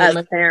 right, as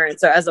like,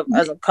 parents or as a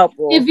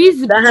couple.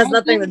 That has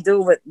nothing to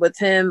do with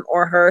him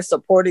or her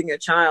supporting your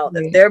child.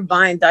 Right. If they're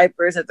buying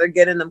diapers, if they're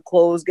getting them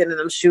clothes, getting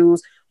them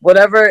shoes,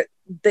 whatever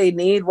they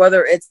need,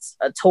 whether it's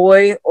a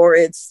toy or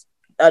it's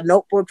a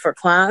notebook for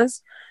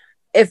class,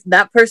 if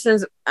that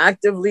person's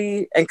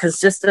actively and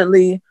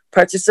consistently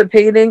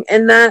participating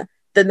in that,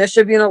 then there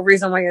should be no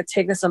reason why you're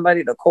taking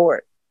somebody to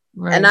court.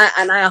 Right. And I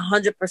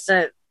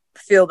 100%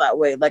 feel that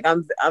way. Like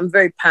I'm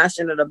very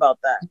passionate about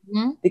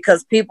that,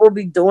 because people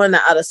be doing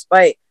that out of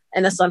spite,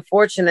 and it's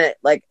unfortunate.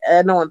 Like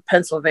I know in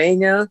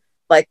Pennsylvania,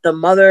 like the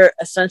mother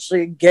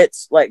essentially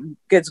gets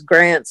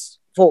grants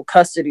full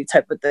custody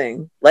type of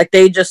thing. Like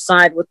they just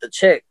side with the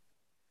chick.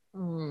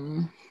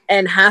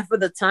 And half of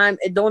the time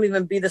it don't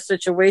even be the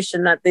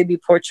situation that they be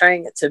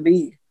portraying it to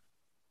be.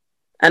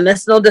 And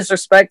there's no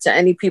disrespect to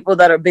any people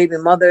that are baby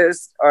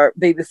mothers or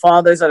baby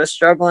fathers that are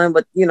struggling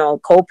with,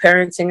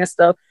 co-parenting and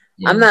stuff.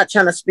 Yeah. I'm not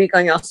trying to speak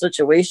on y'all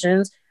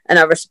situations, and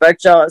I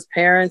respect y'all as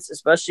parents,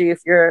 especially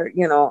if you're,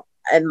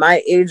 in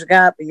my age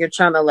gap and you're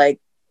trying to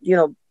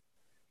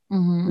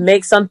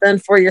make something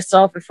for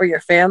yourself and for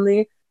your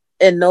family.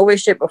 In no way,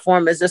 shape, or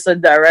form is this a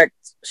direct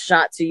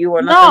shot to you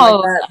or nothing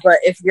like that. But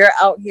if you're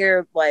out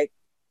here like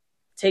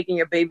taking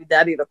your baby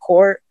daddy to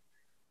court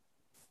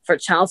for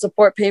child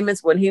support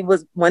payments when he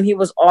was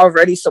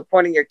already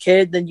supporting your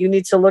kid, then you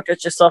need to look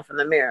at yourself in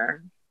the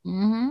mirror.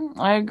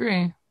 I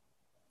agree.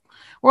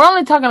 We're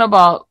only talking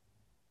about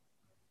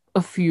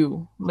a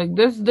few. Like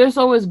there's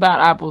always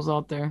bad apples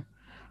out there.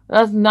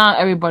 That's not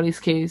everybody's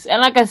case.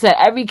 And like I said,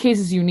 every case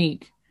is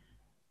unique.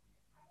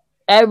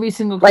 Every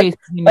single case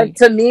is unique. Like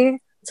to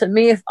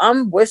me, if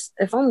I'm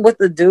with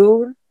the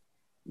dude,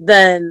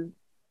 then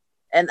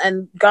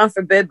and God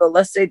forbid, but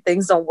let's say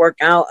things don't work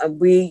out and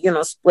we,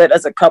 split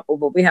as a couple,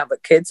 but we have a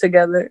kid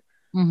together.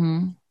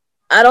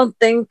 I don't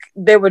think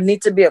there would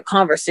need to be a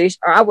conversation,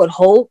 or I would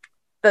hope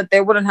that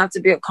there wouldn't have to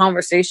be a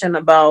conversation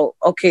about,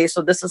 okay,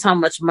 so this is how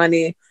much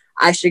money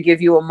I should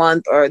give you a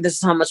month, or this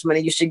is how much money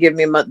you should give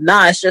me a month.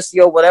 Nah, it's just,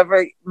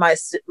 whatever my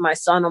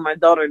son or my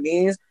daughter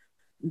needs,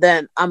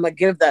 then I'm going to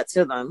give that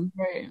to them.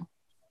 Right.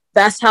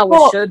 That's how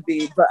it should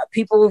be. But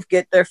people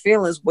get their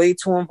feelings way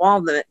too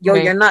involved in it.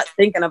 Right. You're not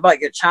thinking about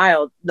your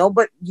child. No,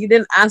 but you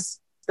didn't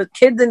ask. The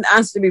kid didn't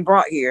ask to be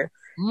brought here.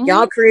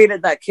 Y'all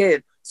created that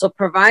kid. So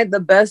provide the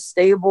best,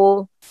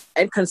 stable,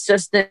 and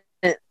consistent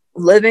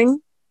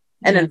living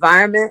and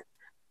environment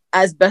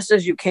as best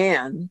as you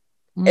can.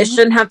 It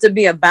shouldn't have to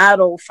be a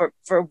battle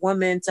for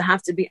women to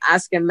have to be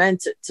asking men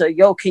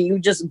to can you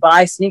just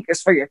buy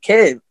sneakers for your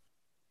kid?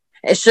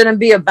 It shouldn't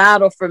be a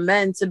battle for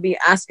men to be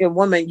asking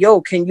women,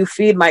 can you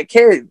feed my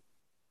kid?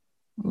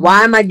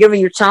 Why am I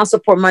giving you child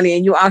support money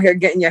and you out here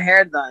getting your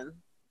hair done?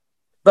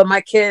 But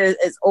my kid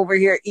is over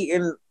here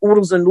eating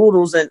oodles and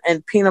noodles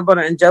and peanut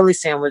butter and jelly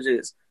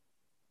sandwiches.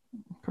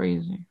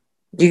 Crazy.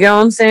 You get what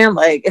I'm saying?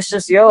 Like, it's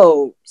just,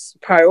 it's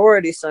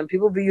priority, son.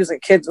 People be using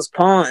kids as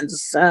pawns.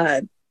 It's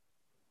sad.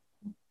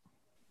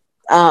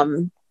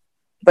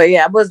 But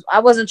yeah, I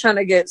wasn't trying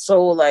to get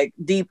so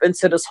deep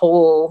into this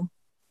whole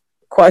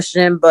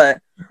question,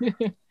 but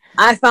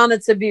I found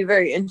it to be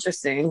very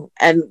interesting.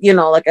 And,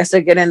 like I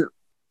said, getting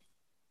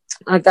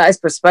a guy's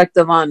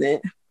perspective on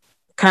it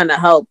kind of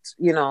helped,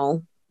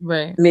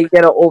 right, me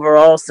get an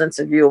overall sense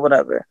of view or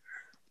whatever.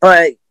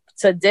 But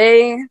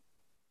today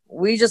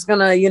we just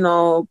gonna,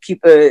 keep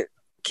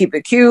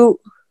it cute,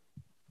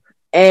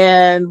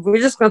 and we're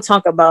just gonna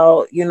talk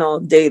about,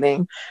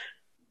 dating.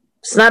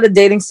 It's not a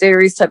dating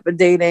series type of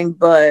dating,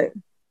 but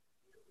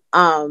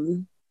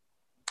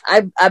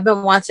I've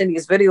been watching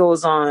these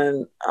videos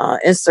on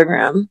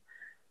Instagram,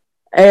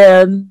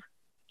 and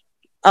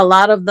a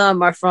lot of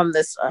them are from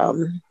this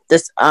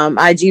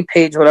IG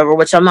page, whatever,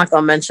 which I'm not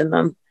gonna mention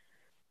them.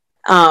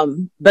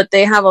 But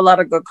they have a lot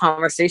of good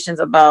conversations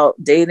about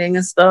dating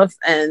and stuff,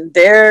 and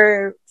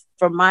they're,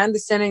 from my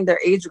understanding, their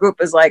age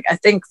group is like, I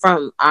think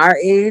from our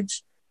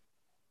age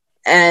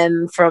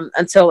and from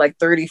until like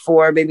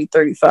 34, maybe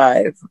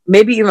 35,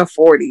 maybe even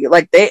 40.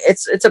 Like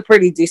it's a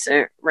pretty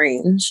decent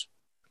range.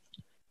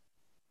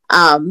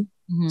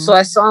 So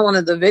I saw one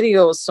of the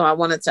videos, so I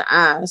wanted to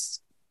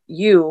ask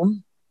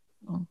you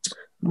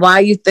why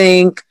you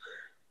think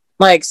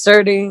like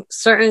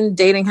certain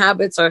dating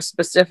habits are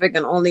specific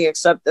and only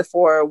accepted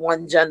for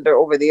one gender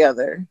over the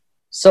other.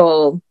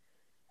 So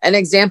an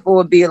example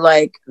would be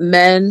like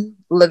men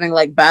living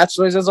like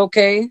bachelors is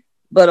okay,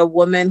 but a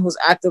woman who's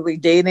actively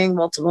dating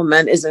multiple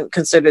men isn't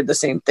considered the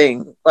same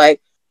thing.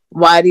 Like,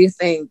 why do you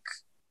think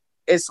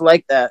it's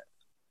like that?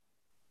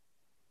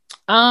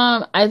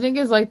 I think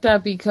it's like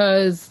that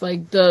because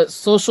like the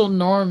social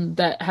norm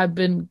that have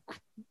been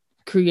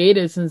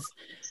created since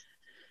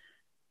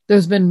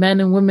there's been men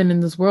and women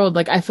in this world.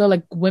 Like, I feel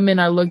like women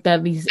are looked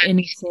at these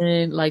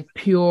innocent, like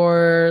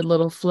pure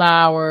little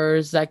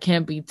flowers that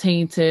can't be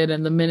tainted.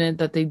 And the minute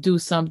that they do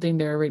something,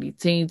 they're already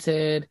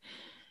tainted.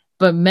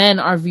 But men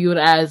are viewed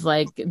as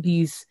like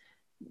these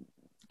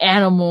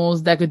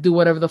animals that could do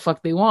whatever the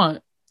fuck they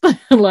want.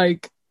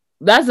 Like,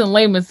 that's in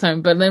layman's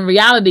terms. But in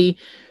reality,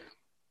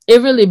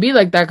 it really be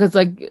like that because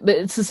like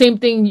it's the same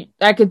thing.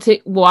 I could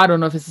take, well, I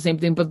don't know if it's the same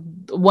thing, but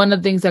one of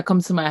the things that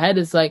comes to my head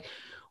is like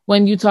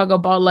when you talk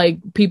about like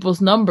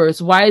people's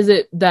numbers, why is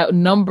it that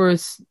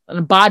numbers,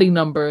 body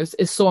numbers,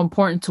 is so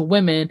important to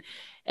women?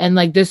 And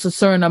like there's a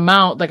certain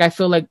amount, like I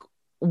feel like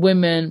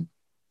women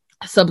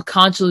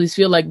subconsciously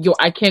feel like, yo,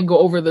 I can't go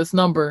over this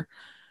number,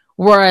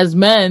 whereas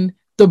men,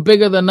 the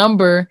bigger the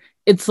number,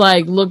 it's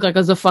like look like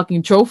as a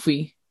fucking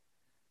trophy.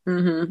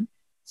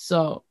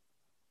 So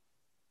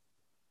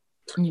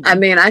I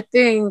mean, I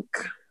think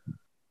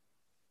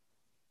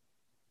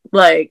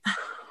like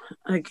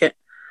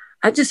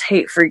I just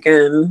hate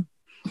freaking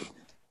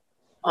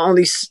all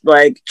these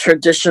like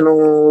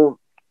traditional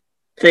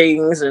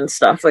things and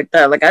stuff like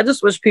that. Like, I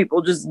just wish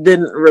people just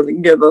didn't really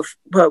give a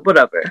but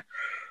whatever.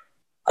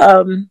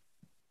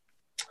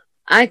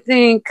 I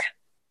think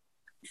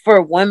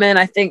for women,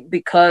 I think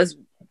because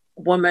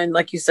women,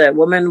 like you said,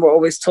 women were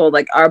always told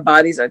like our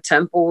bodies are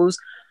temples.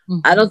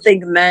 I don't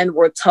think men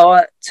were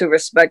taught to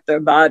respect their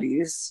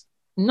bodies.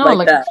 No,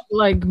 like that.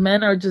 Like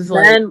men are just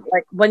men,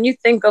 like when you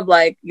think of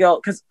like, yo,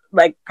 because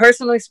like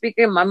personally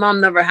speaking, my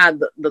mom never had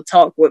the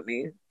talk with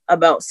me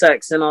about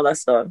sex and all that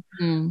stuff.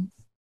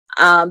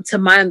 To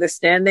my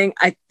understanding,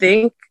 I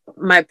think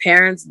my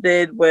parents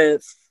did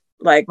with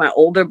like my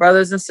older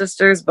brothers and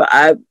sisters, but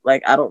I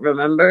don't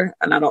remember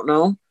and I don't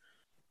know.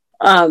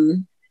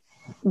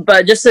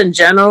 But just in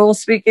general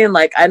speaking,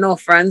 like I know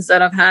friends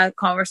that have had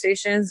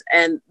conversations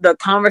and the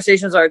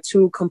conversations are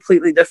two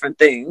completely different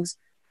things.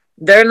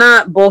 They're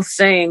not both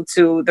saying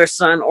to their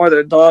son or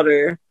their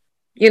daughter,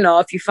 you know,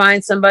 if you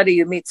find somebody,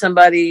 you meet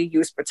somebody,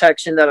 use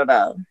protection, da da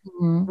da.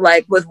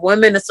 Like with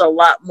women, it's a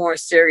lot more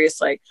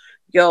serious. Like,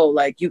 yo,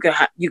 like you could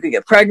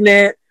get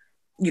pregnant,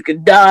 you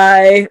could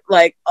die,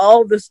 like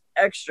all this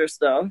extra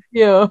stuff.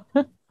 Yeah.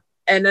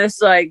 And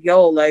it's like,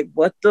 yo, like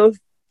what the.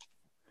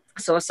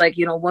 So it's like,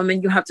 you know,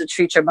 women, you have to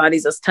treat your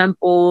bodies as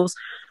temples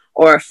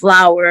or a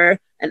flower.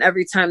 And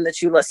every time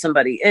that you let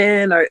somebody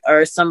in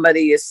or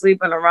somebody is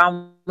sleeping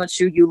around with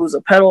you, you lose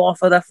a petal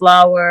off of that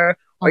flower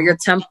or your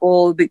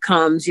temple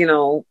becomes, you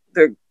know,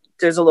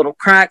 there's a little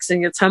cracks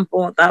in your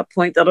temple at that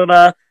point, da da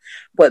da.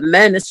 But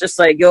men, it's just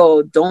like,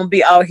 yo, don't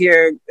be out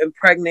here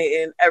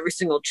impregnating every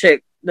single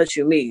chick that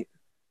you meet.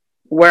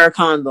 Wear a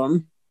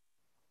condom.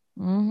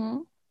 You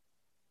know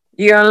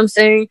what I'm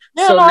saying?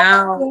 Yeah, so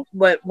now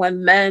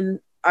when men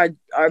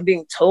are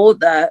being told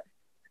that,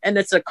 and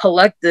it's a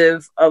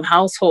collective of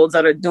households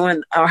that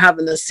are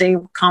having the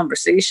same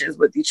conversations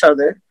with each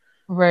other.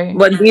 Right.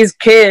 When these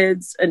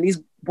kids and these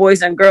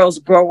boys and girls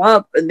grow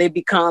up and they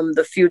become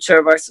the future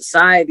of our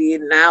society,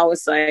 now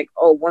it's like,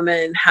 oh,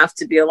 women have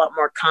to be a lot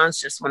more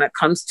conscious when it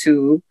comes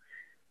to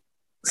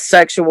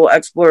sexual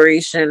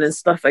exploration and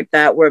stuff like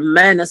that, where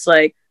men, it's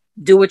like,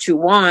 do what you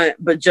want,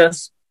 but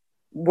just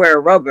wear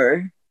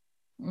rubber.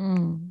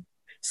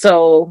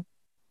 So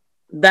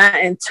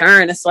that in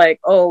turn, it's like,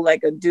 oh,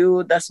 like a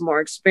dude that's more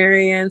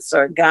experienced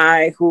or a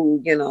guy who,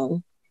 you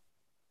know,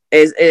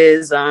 is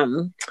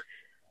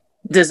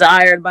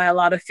desired by a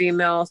lot of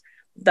females,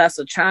 that's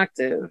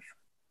attractive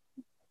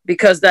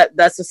because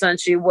that's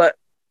essentially what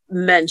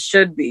men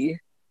should be,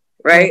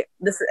 right?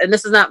 This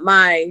is not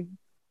my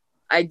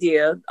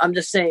idea. I'm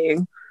just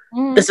saying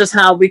this is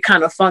how we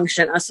kind of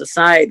function as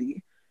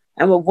society.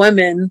 And with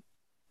women,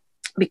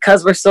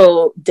 because we're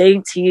so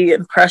dainty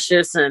and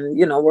precious and,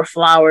 you know, we're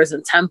flowers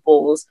and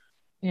temples,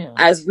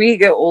 as we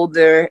get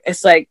older,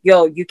 it's like,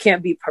 yo, you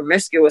can't be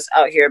promiscuous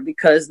out here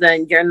because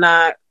then you're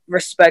not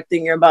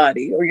respecting your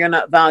body or you're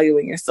not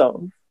valuing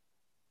yourself.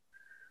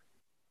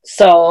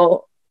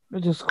 So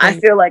Which is I crazy.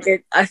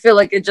 feel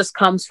like it just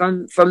comes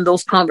from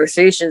those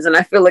conversations, and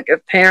I feel like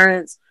if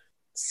parents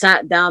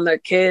sat down their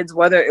kids,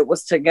 whether it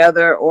was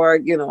together or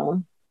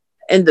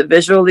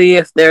individually,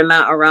 if they're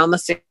not around the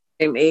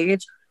same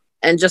age,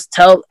 and just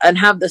tell and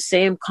have the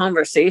same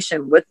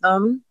conversation with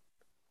them,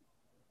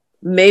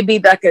 maybe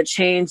that could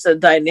change the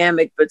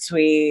dynamic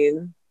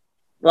between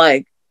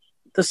like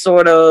the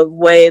sort of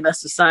way that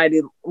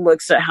society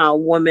looks at how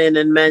women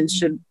and men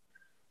should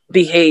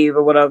behave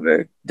or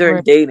whatever during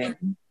Right.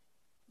 dating.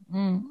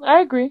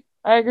 I agree.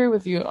 I agree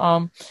with you.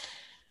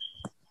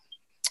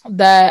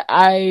 That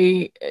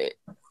I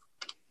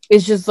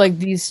it's just like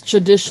these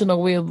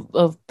traditional way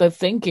of the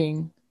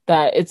thinking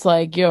that it's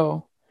like,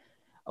 yo,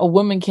 a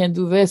woman can't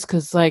do this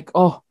because like,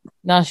 oh,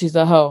 now she's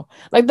a hoe.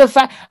 Like the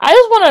fact, I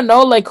just want to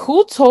know, like,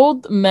 who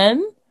told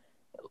men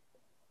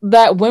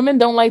that women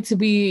don't like to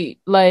be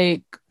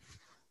like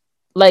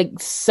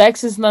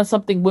sex is not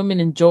something women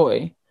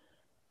enjoy.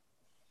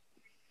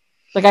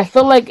 Like I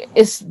feel like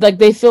it's like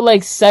they feel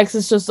like sex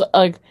is just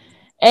like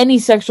any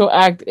sexual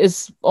act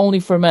is only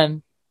for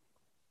men.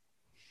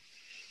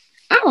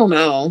 I don't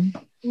know.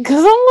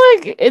 Cause I'm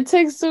like, it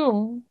takes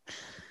two.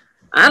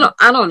 I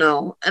don't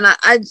know. And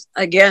I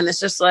again, it's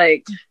just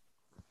like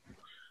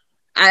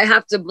I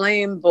have to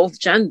blame both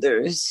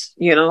genders,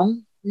 Yeah.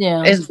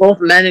 It's both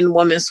men and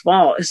women's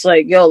fault. It's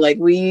like, yo, like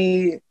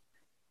we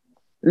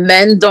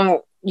men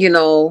don't,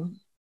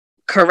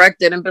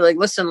 correct it and be like,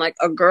 listen, like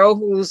a girl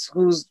who's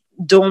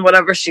doing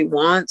whatever she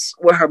wants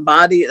with her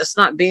body, it's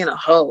not being a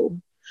hoe.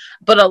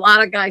 But a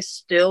lot of guys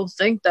still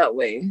think that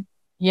way.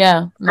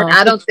 Yeah. No. And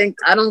I don't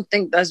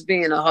think that's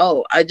being a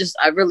hoe. I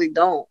really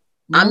don't.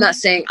 No. I'm not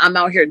saying I'm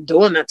out here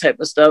doing that type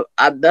of stuff.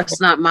 That's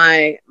not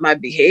my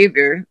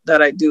behavior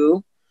that I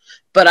do.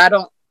 But I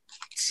don't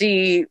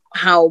see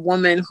how a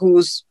woman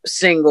who's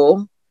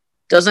single,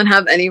 doesn't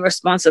have any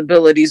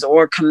responsibilities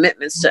or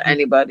commitments to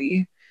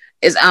anybody,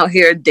 is out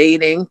here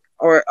dating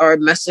or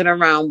messing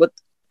around with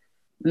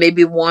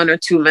maybe one or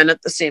two men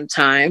at the same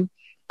time.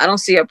 I don't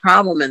see a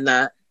problem in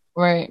that.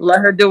 Right. Let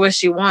her do what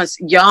she wants.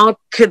 Y'all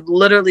could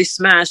literally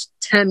smash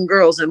 10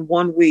 girls in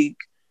 1 week,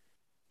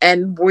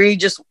 and we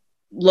just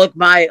look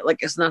by it like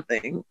it's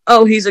nothing.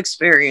 Oh, he's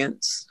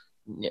experienced.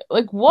 Yeah,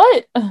 like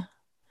what?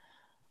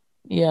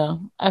 Yeah,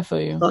 I feel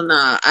you. So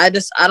nah, I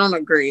don't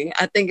agree.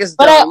 I think it's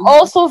But dumb. I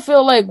also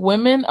feel like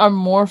women are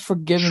more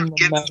forgiving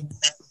than men.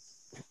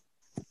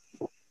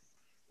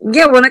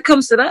 Yeah, when it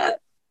comes to that.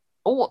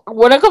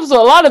 When it comes to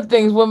a lot of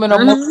things, women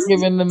are more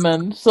forgiving than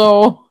men.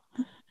 So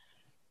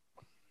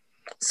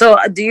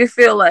do you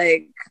feel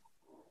like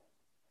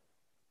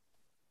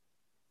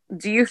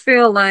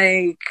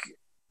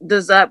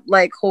does that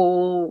like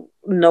whole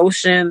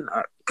notion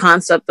or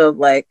concept of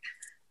like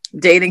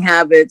dating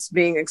habits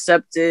being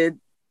accepted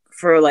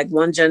for like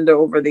one gender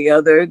over the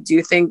other, do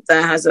you think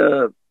that has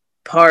a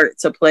part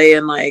to play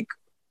in like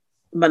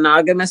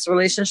monogamous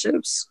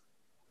relationships?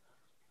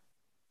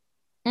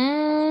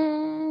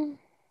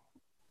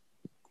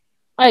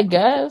 I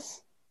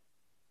guess.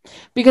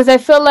 Because I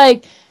feel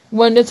like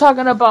when they're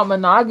talking about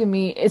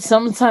monogamy, it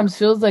sometimes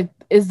feels like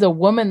it's the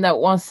woman that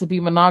wants to be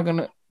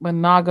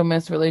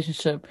monogamous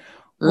relationship,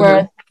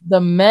 whereas the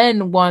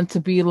men want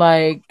to be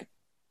like,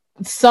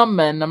 some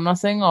men, I'm not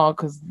saying all,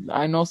 because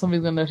I know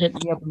somebody's gonna hit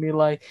me up and be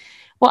like,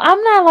 well,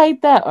 I'm not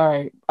like that. All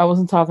right, I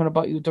wasn't talking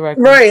about you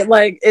directly. Right,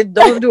 like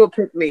don't do a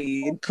pick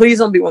me. Please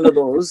don't be one of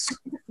those.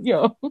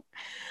 Yo.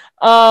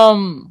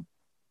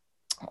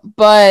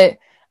 But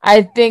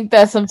I think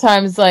that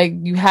sometimes like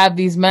you have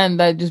these men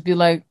that just be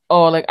like,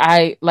 oh, like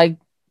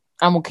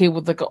I'm okay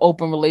with like an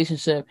open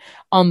relationship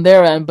on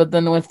their end, but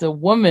then if the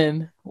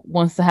woman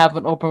wants to have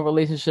an open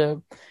relationship,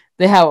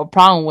 they have a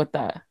problem with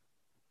that.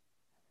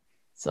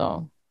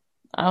 So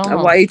I don't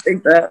know. Why you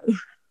think that?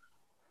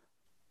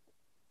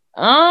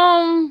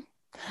 I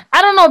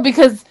don't know,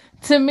 because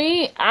to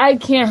me, I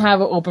can't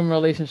have an open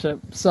relationship.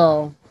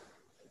 So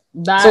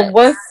so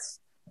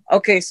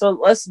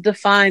let's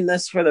define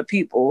this for the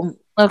people.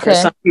 Okay. For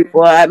some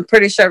people, I'm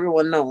pretty sure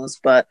everyone knows,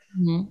 but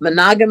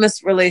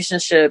monogamous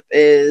relationship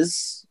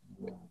is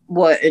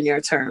what in your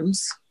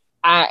terms?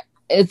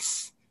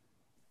 It's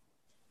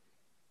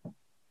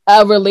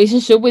a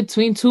relationship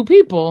between two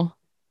people.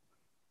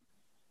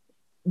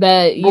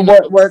 That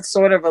what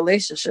sort of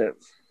relationship?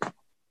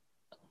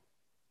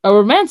 A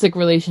romantic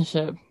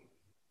relationship.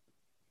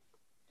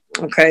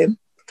 Okay.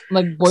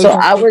 Like so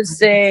I would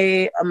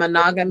say a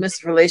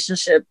monogamous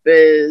relationship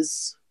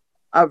is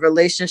a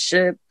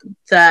relationship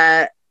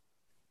that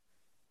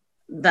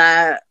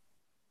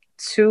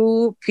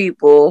two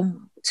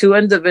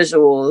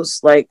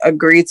individuals like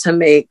agree to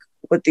make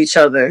with each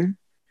other.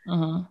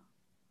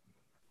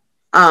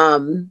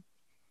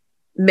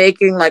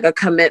 Making like a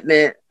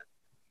commitment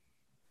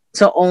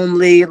to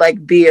only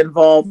like be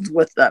involved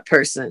with that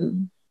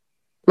person,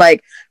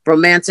 like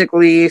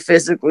romantically,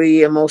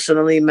 physically,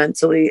 emotionally,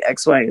 mentally,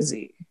 X, Y, and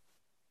Z.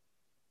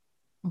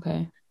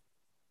 Okay.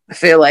 I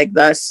feel like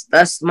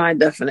that's my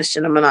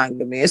definition of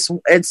monogamy. It's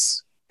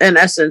in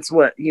essence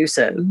what you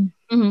said.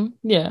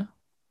 Yeah.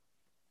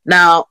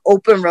 Now,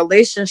 open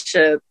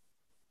relationship,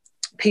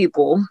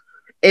 people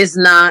is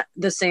not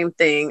the same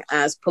thing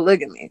as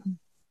polygamy.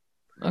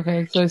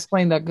 Okay, so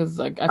explain that, because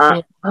like I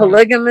feel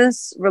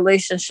polygamous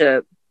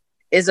relationship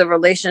is a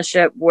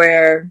relationship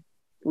where,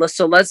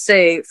 so let's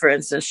say, for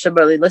instance,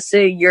 Shabeli, let's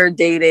say you're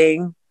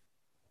dating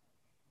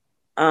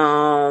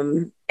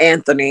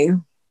Anthony,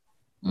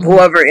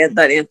 whoever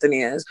that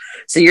Anthony is.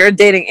 So you're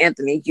dating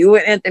Anthony. You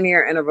and Anthony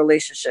are in a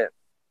relationship.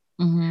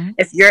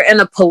 If you're in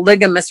a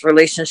polygamous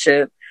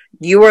relationship,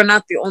 you are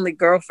not the only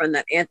girlfriend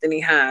that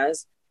Anthony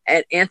has,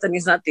 and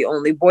Anthony's not the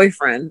only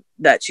boyfriend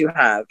that you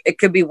have. It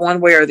could be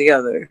one way or the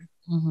other.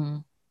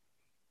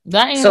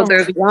 So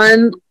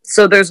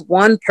there's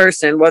one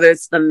person, whether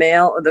it's the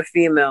male or the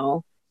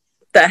female,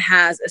 that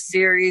has a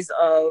series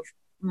of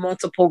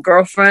multiple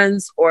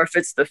girlfriends, or if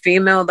it's the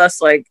female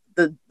that's like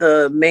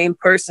the main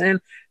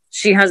person,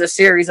 she has a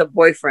series of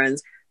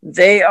boyfriends.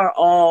 They are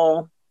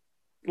all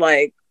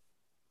like,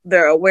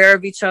 they're aware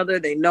of each other,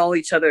 they know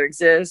each other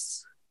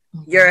exists.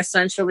 You're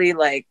essentially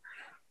like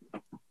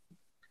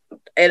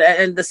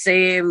and the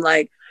same,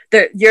 like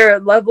your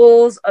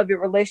levels of your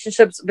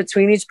relationships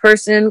between each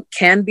person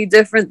can be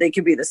different. They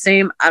could be the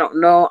same. I don't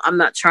know. I'm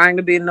not trying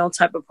to be in no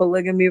type of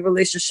polygamy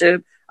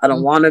relationship. I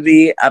don't want to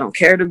be. I don't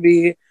care to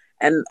be.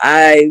 And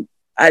I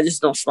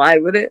just don't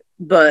slide with it.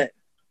 But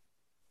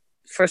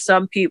for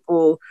some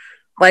people,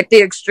 like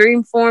the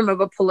extreme form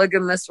of a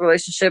polygamous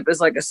relationship is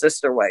like a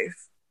sister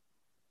wife.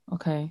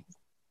 Okay.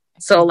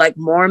 So like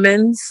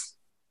Mormons.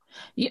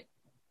 Yeah.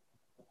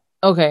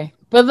 Okay.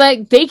 But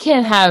like they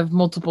can't have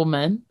multiple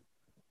men.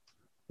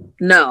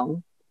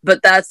 No.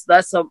 But that's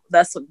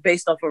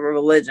based off of a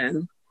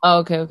religion. Oh,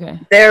 okay.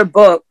 Their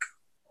book,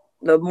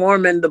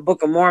 the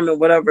Book of Mormon,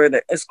 whatever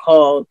it is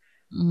called,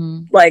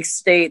 like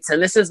states,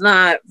 and this is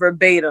not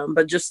verbatim,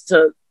 but just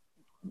to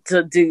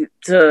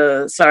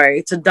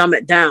dumb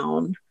it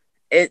down,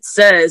 it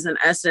says in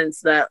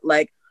essence that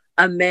like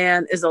a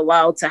man is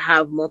allowed to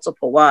have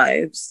multiple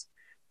wives,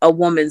 a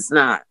woman's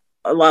not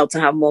allowed to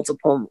have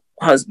multiple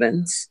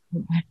husbands.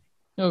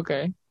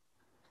 Okay.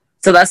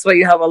 So that's why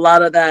you have a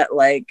lot of that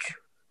like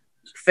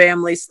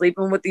family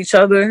sleeping with each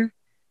other,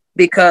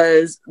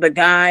 because the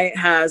guy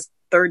has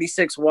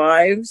 36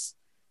 wives.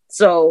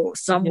 So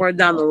somewhere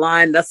down the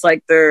line, that's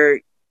like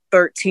their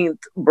 13th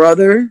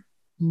brother.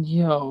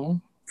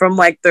 Yo. From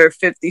like their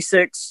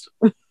 56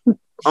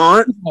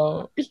 aunt.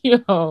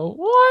 Yo,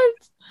 what?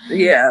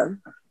 Yeah.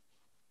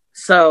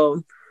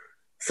 So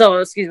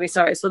excuse me,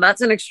 sorry. So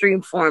that's an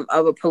extreme form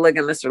of a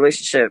polygamous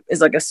relationship,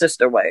 is like a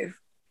sister wife.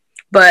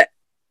 But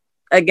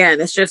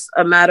again, it's just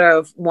a matter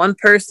of one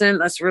person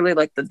that's really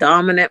like the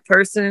dominant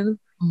person.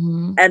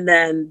 And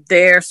then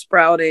they're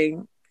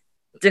sprouting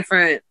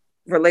different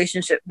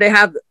relationships. They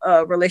have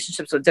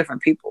relationships with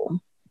different people.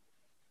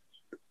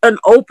 An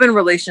open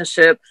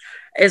relationship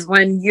is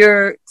when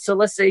so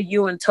let's say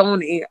you and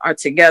Tony are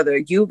together.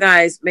 You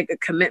guys make a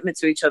commitment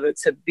to each other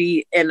to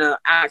be in an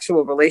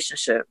actual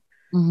relationship.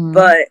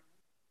 But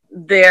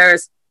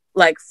there's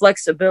like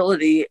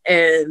flexibility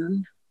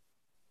in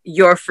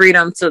your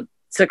freedom to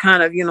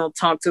kind of,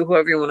 talk to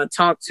whoever you want to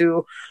talk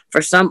to.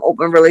 For some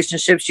open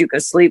relationships, you can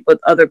sleep with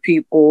other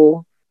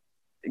people.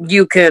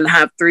 You can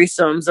have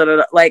threesomes that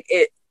are like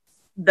it.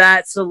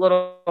 That's a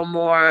little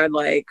more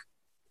like,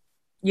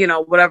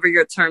 whatever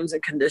your terms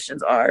and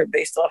conditions are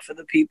based off of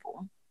the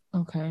people.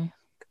 Okay.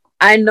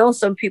 I know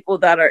some people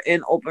that are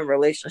in open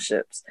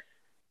relationships.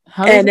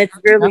 And it's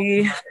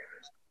really,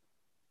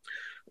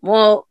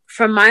 well,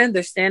 from my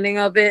understanding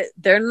of it,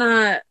 they're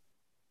not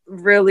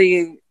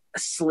really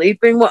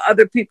sleeping with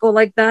other people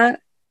like that.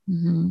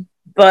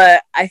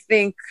 But I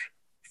think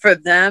for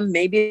them,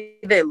 maybe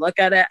they look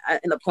at it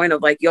in the point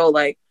of like, yo,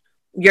 like,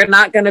 you're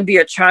not going to be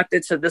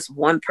attracted to this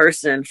one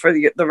person for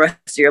the rest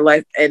of your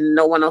life, and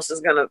no one else is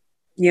going to,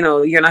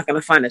 you're not going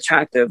to find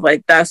attractive.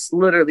 Like, that's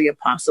literally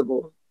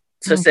impossible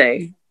to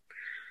say.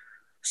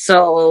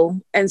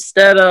 So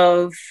instead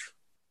of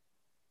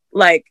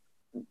like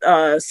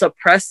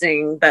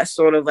suppressing that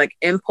sort of like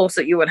impulse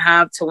that you would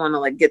have to want to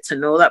like get to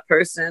know that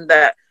person,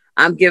 that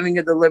I'm giving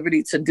you the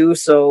liberty to do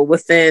so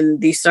within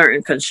these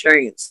certain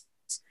constraints.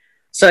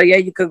 So yeah,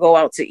 you could go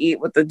out to eat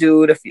with the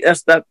dude if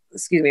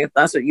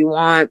that's what you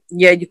want.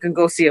 Yeah, you can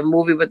go see a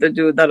movie with the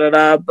dude,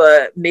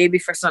 but maybe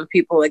for some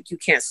people, like, you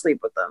can't sleep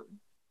with them.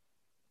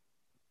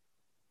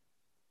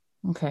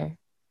 Okay.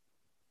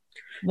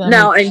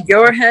 Now, in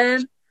your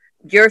head,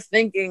 you're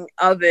thinking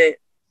of it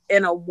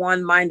in a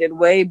one-minded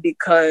way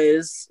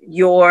because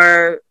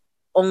your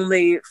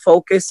only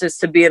focus is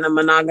to be in a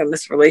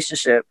monogamous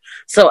relationship.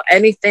 So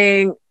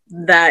anything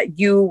that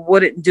you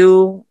wouldn't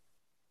do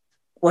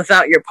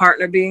without your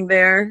partner being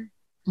there,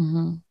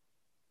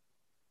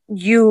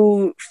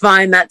 you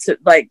find that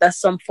that's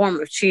some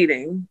form of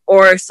cheating,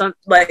 or some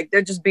like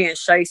they're just being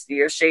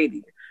shysty or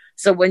shady.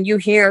 So when you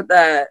hear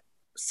that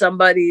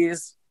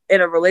somebody's in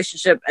a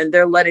relationship and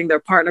they're letting their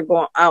partner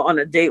go out on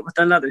a date with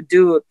another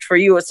dude, for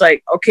you it's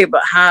like, okay,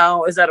 but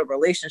how is that a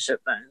relationship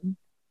then?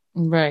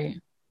 Right.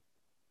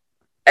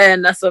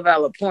 And that's a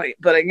valid point.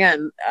 But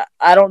again,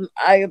 I don't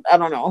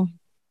know.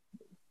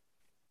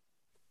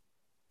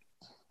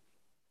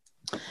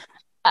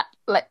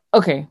 like,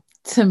 okay,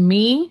 to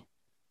me,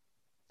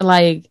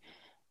 like,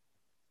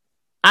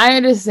 I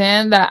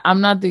understand that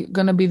I'm not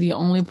gonna be the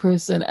only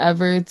person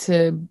ever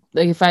to,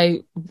 like, if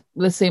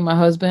let's say my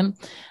husband,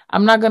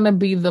 I'm not gonna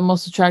be the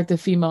most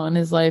attractive female in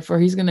his life, or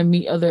he's gonna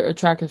meet other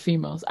attractive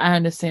females. I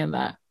understand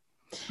that.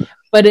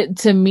 But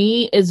to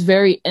me, it's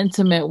very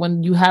intimate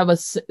when you have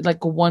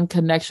like one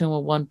connection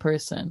with one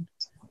person.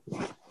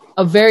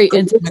 A very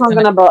intimate. You're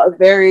talking about a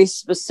very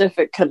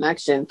specific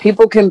connection.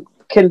 People can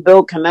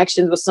build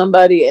connections with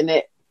somebody, and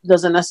it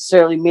doesn't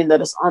necessarily mean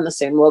that it's on the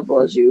same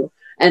level as you.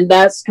 And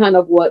that's kind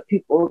of what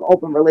people in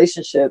open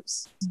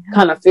relationships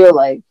kind of feel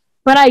like.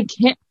 But I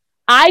can't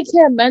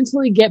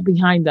mentally get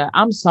behind that.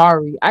 I'm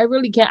sorry. I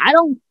really can't. I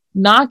don't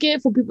knock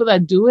it for people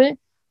that do it,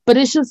 but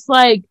it's just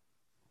like,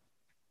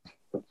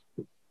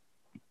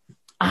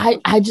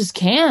 I just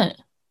can't.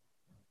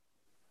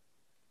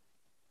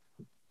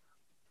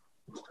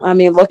 I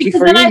mean, lucky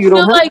for you, you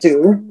don't have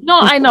to. No,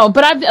 I know,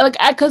 but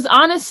because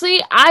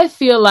honestly, I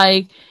feel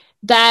like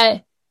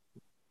that,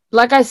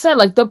 like I said,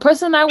 like the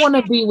person I want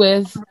to be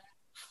with,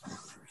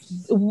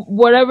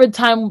 whatever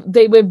time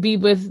they would be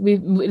with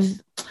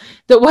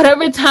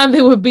whatever time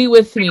they would be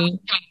with me,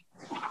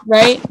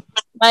 right?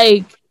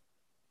 Like,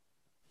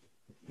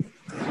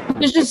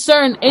 there's just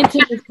certain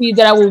intimacy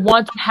that I would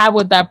want to have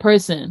with that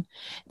person.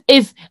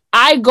 If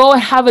I go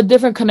and have a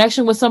different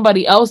connection with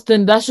somebody else,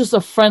 then that's just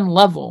a friend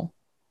level.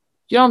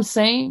 You know what I'm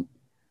saying?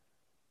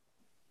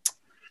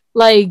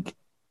 Like,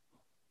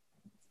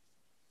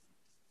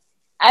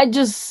 I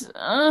just,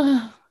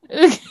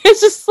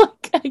 it's just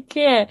like,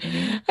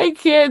 I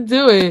can't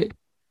do it.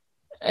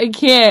 I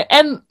can't.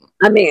 And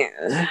I mean,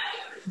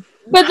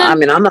 but then I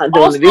mean, I'm not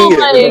doing it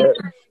either. Like,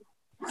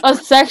 a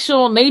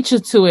sexual nature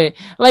to it,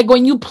 like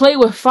when you play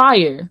with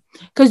fire,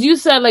 because you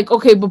said like,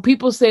 okay, but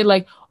people say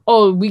like,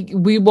 oh,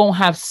 we won't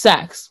have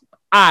sex.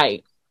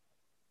 But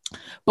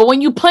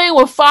when you play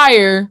with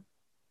fire,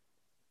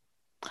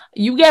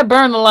 you get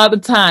burned a lot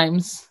of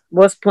times.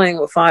 What's playing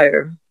with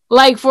fire?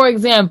 Like, for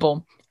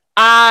example,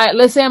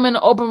 let's say I'm in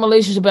an open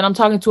relationship and I'm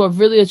talking to a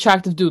really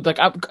attractive dude. Like,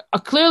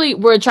 clearly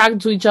we're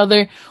attracted to each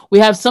other. We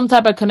have some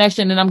type of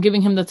connection, and I'm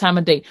giving him the time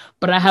of day.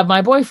 But I have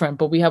my boyfriend,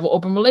 but we have an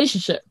open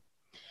relationship.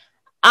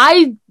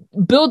 I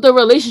built a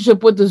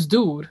relationship with this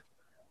dude.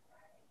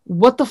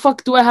 What the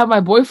fuck do I have my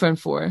boyfriend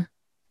for?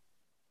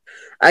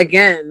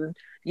 Again,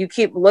 you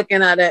keep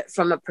looking at it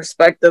from a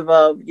perspective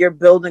of you're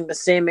building the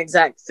same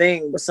exact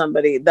thing with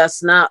somebody.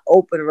 That's not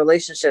open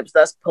relationships.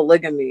 That's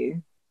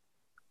polygamy.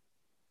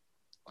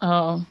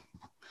 Oh,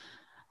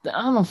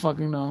 I don't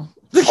fucking know.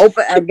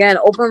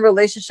 Open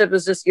relationship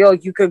is just,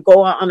 you could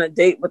go out on a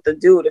date with the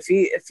dude if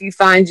he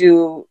finds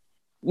you,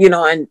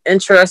 and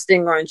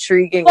interesting or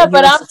intriguing. Yeah,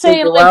 but I'm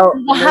saying, like,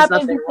 what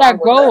happens if that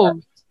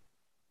grows?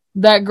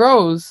 That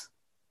grows.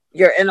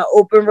 You're in an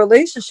open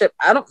relationship.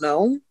 I don't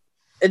know.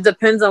 It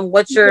depends on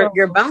what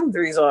your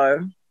boundaries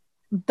are.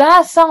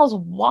 That sounds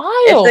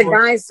wild. If the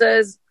guy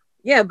says,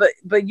 yeah,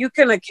 but you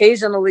can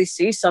occasionally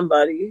see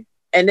somebody,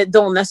 and it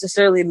don't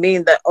necessarily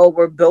mean that, oh,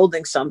 we're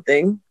building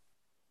something.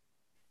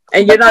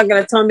 And you're not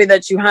going to tell me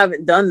that you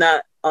haven't done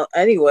that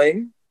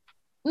anyway.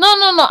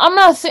 No. I'm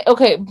not saying,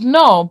 okay,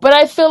 no, but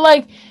I feel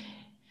like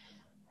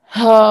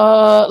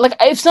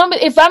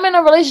if I'm in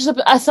a relationship,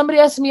 somebody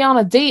asks me on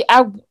a date,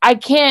 I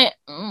can't.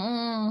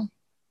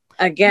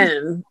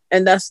 Again,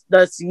 and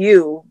that's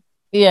you.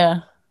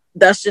 Yeah.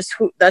 That's just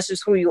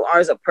who you are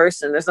as a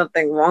person. There's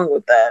nothing wrong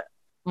with that.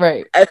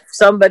 Right. If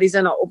somebody's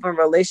in an open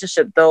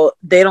relationship, though,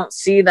 they don't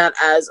see that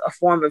as a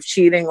form of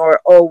cheating or,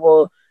 oh,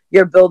 well,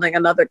 you're building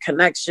another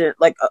connection,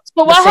 like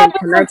so what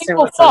happens when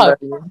people fuck?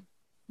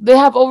 They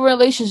have open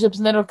relationships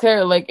and they don't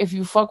care, like, if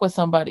you fuck with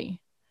somebody.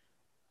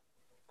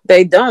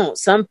 They don't.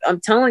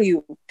 I'm telling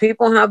you,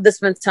 people have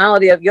this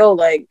mentality of,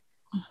 like,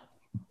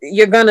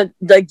 you're gonna,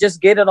 like,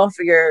 just get it off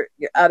of your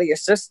out of your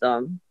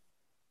system.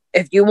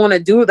 If you want to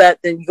do that,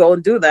 then you go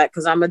and do that,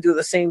 because I'm gonna do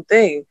the same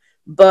thing.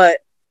 But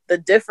the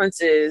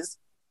difference is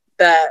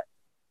that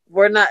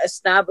we're not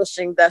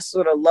establishing that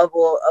sort of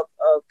level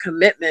of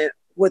commitment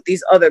with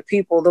these other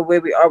people the way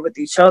we are with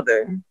each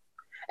other.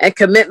 And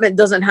commitment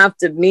doesn't have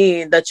to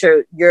mean that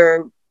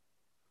you're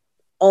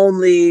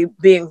only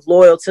being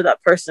loyal to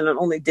that person and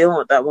only dealing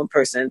with that one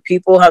person.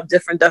 People have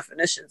different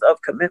definitions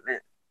of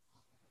commitment.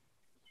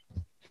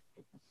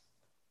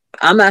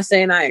 I'm not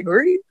saying I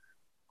agree.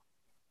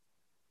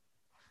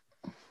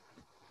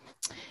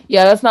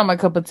 Yeah, that's not my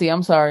cup of tea.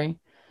 I'm sorry.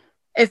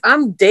 If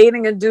I'm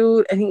dating a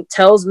dude and he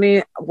tells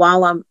me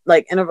while I'm,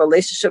 like, in a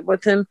relationship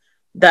with him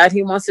that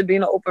he wants to be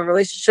in an open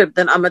relationship,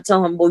 then I'm gonna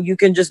tell him, well, you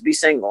can just be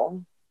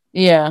single.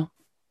 Yeah.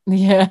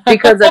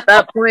 Because at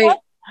that point,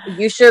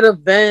 you should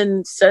have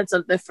been said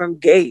something from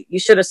gate. You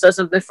should have said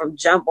something from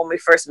jump when we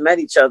first met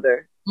each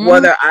other. Mm-hmm.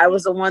 Whether I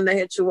was the one that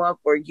hit you up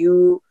or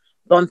you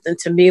bumped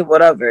into me,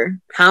 whatever.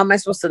 How am I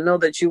supposed to know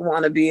that you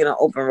want to be in an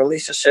open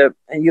relationship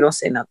and you don't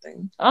say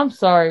nothing? I'm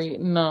sorry.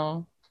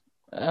 No.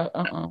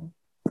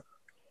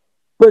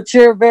 But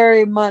you're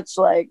very much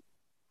like,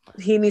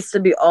 he needs to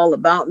be all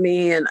about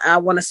me, and I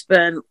want to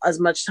spend as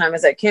much time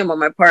as I can with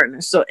my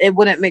partner. So it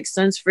wouldn't make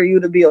sense for you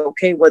to be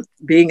okay with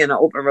being in an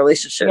open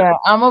relationship. Yeah,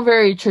 I'm a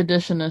very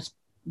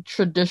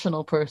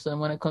traditional person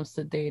when it comes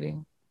to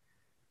dating.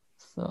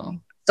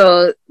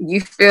 So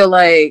you feel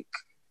like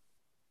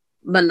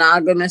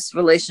monogamous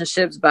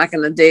relationships back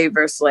in the day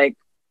versus like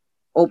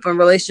open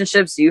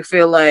relationships, you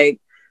feel like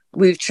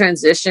we've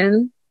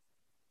transitioned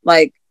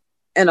like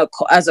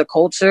as a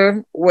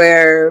culture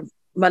where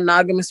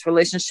monogamous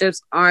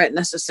relationships aren't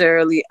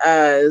necessarily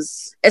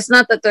as, it's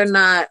not that they're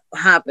not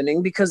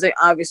happening, because they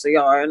obviously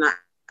are, and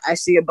I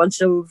see a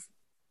bunch of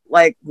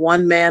like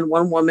one man,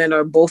 one woman,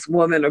 or both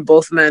women or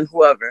both men,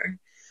 whoever.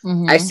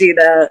 I see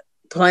that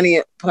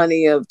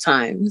plenty of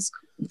times.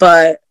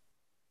 But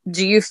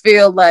do you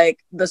feel like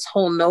this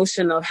whole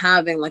notion of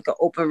having like an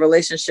open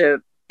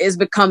relationship is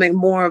becoming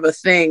more of a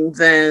thing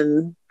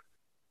than,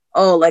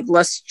 oh, like,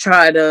 let's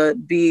try to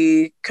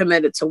be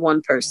committed to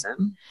one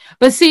person?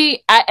 But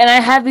see, I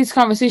have these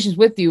conversations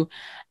with you.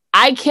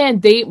 I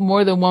can't date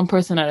more than one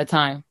person at a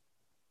time.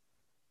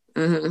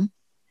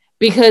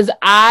 Because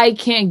I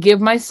can't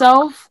give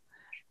myself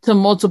to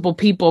multiple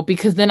people,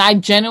 because then I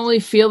genuinely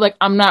feel like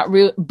I'm not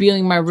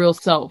being my real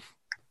self.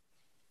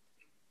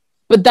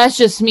 But that's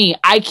just me.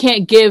 I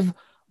can't give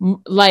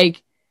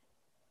like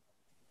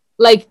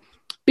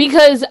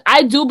because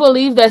I do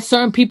believe that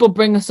certain people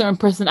bring a certain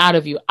person out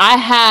of you. I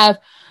have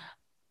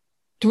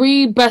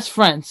 3 best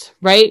friends,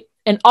 right?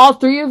 And all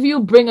 3 of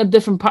you bring a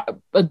different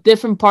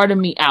part of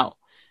me out,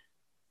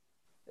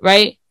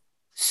 right?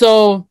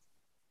 So,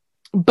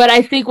 but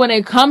I think when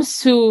it comes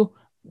to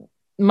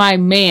my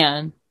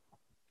man,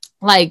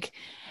 like,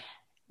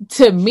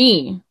 to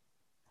me,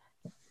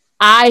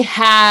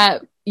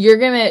 you're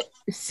gonna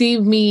see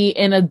me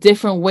in a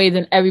different way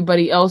than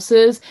everybody else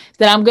is.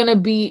 That I'm gonna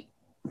be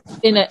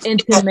in an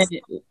intimate,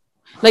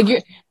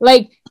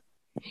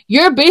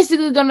 you're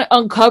basically gonna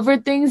uncover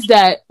things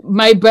that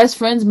my best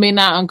friends may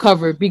not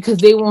uncover, because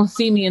they won't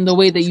see me in the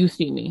way that you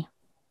see me.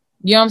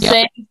 You know what I'm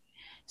saying?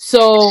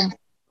 So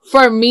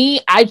for me,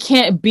 I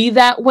can't be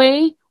that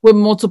way with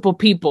multiple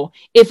people.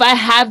 If I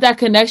have that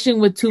connection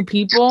with 2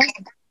 people,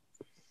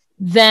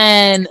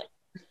 then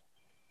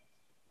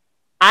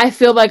I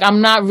feel like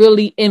I'm not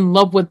really in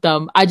love with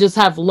them. I just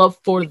have love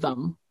for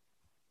them.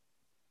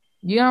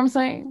 You know what I'm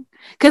saying?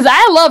 Because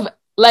I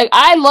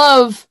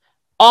love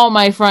all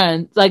my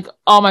friends. I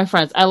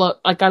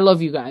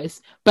love you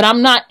guys. But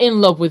I'm not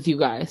in love with you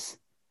guys.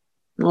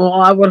 Well,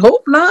 I would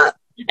hope not.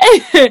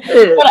 We're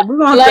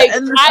going to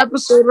end this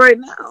episode right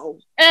now.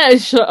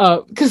 Shut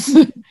up.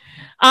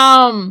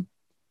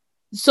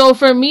 So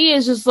for me,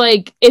 it's just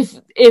like, if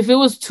it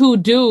was 2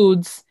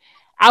 dudes,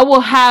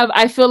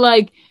 I feel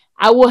like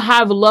I will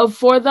have love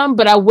for them,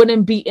 but I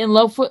wouldn't be in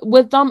love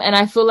with them, and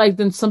I feel like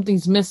then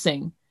something's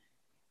missing.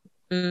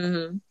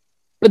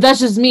 But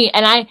that's just me,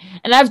 and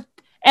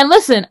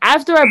listen,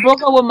 after I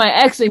broke up with my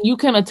ex, and you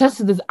can attest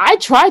to this, I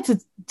tried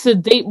to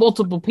date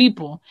multiple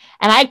people,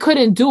 and I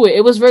couldn't do it.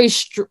 It was very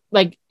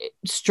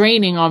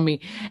straining on me.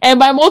 And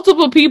by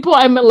multiple people,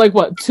 I meant like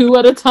 2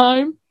 at a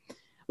time.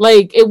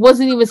 Like, it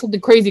wasn't even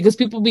something crazy, because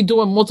people be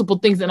doing multiple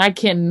things, and I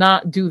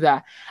cannot do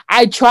that.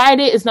 I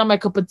tried it; it's not my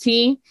cup of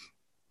tea.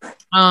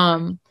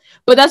 But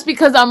that's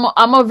because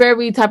I'm a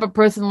very type of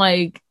person,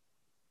 like,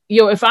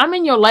 yo, if I'm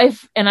in your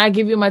life and I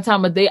give you my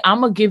time of day,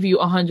 I'm gonna give you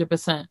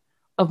 100%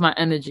 of my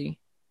energy.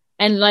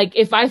 And like,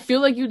 if I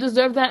feel like you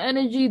deserve that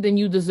energy, then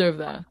you deserve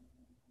that.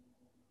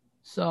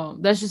 So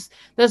that's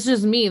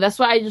just me. That's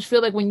why I just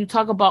feel like when you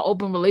talk about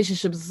open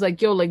relationships, it's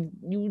like, yo, like,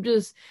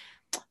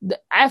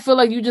 I feel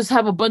like you just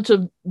have a bunch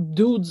of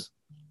dudes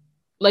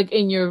like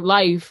in your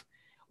life,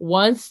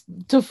 once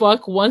to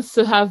fuck, once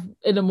to have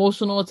an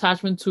emotional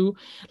attachment to.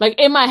 Like,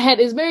 in my head,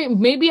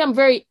 maybe I'm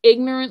very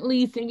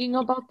ignorantly thinking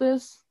about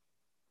this.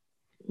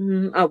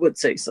 I would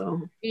say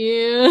so.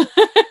 Yeah.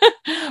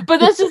 But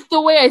that's just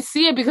the way I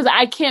see it, because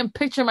I can't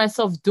picture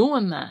myself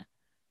doing that.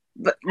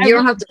 But you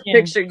don't have to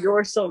picture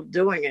yourself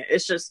doing it.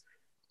 It's just,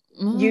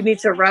 you need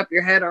to wrap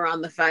your head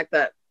around the fact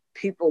that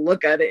people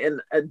look at it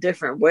in a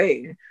different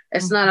way.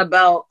 It's not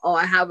about, oh,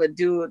 I have a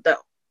dude that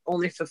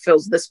only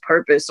fulfills this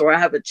purpose, or I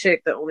have a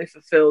chick that only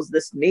fulfills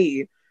this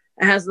need.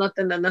 It has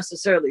nothing to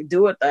necessarily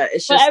do with that.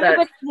 It's just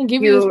everybody doesn't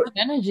give you the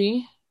same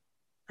energy.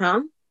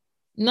 Huh?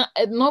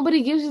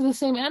 Nobody gives you the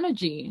same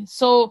energy.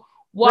 So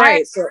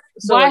why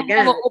why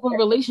again, have an open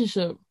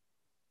relationship?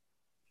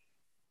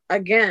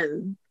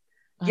 Again,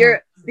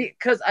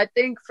 because I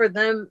think for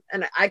them,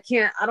 and I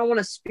don't want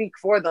to speak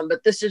for them,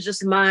 but this is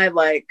just my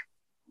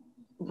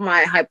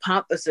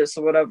hypothesis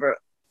or whatever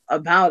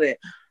about it.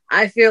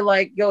 I feel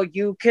like, yo,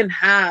 you can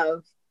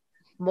have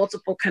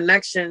multiple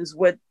connections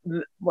with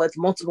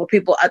multiple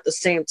people at the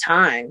same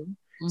time.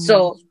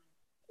 So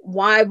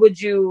why would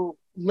you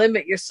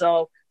limit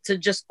yourself to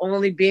just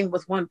only being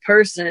with one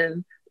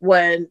person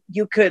when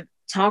you could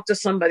talk to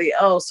somebody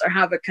else or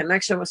have a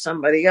connection with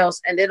somebody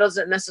else? And it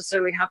doesn't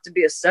necessarily have to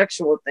be a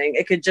sexual thing.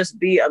 It could just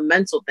be a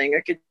mental thing.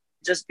 It could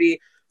just be,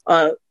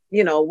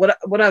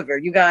 whatever.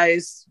 You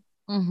guys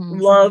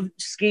love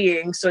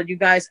skiing. So you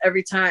guys,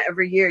 every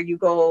year you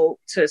go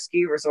to a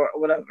ski resort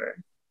or whatever.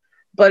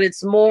 But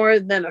it's more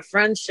than a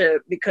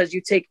friendship because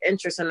you take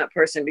interest in that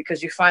person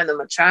because you find them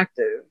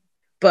attractive.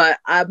 But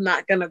I'm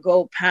not going to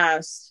go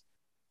past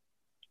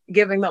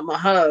giving them a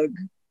hug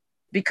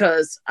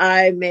because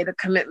I made a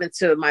commitment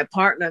to my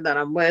partner that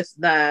I'm with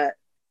that,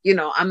 you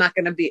know, I'm not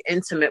going to be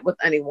intimate with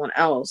anyone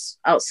else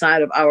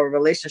outside of our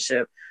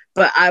relationship.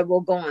 But I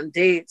will go on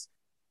dates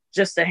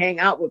just to hang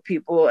out with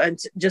people and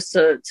just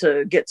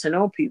to get to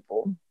know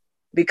people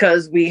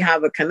because we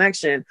have a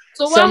connection.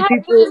 So some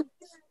people.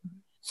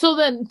 So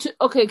then,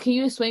 okay, can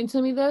you explain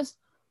to me this?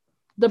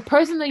 The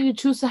person that you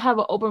choose to have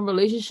an open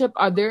relationship,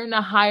 are they in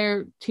a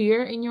higher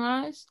tier in your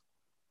eyes?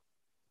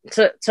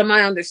 To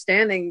my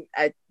understanding,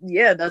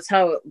 yeah, that's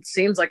how it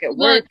seems like it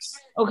works.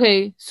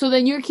 Okay, so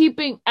then you're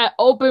keeping an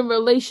open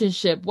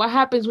relationship. What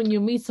happens when you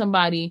meet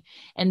somebody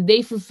and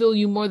they fulfill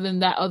you more than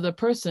that other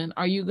person?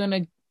 Are you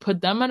gonna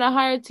put them in a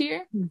higher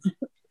tier?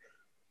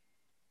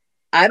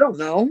 I don't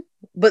know,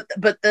 but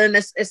then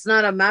it's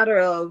not a matter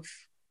of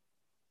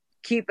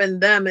keeping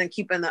them and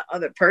keeping that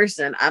other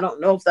person. I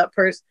don't know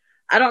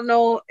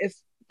if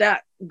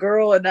that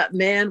girl or that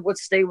man would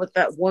stay with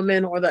that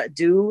woman or that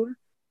dude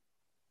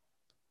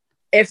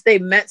if they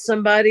met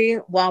somebody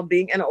while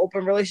being in an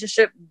open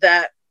relationship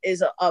that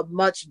is a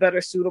much better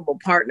suitable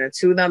partner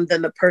to them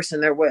than the person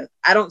they're with.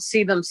 I don't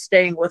see them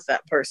staying with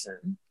that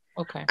person.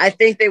 Okay. I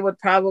think they would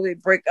probably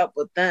break up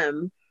with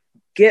them,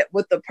 get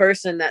with the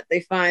person that they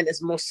find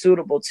is most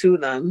suitable to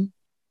them,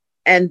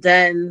 and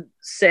then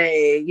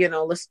say, you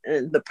know,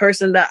 listen, the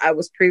person that I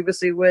was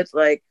previously with,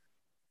 like,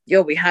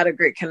 yo, we had a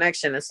great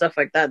connection and stuff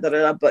like that,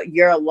 but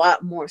you're a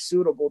lot more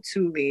suitable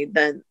to me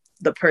than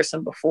the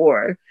person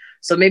before.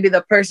 So maybe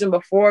the person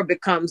before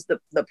becomes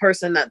the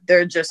person that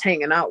they're just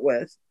hanging out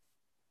with.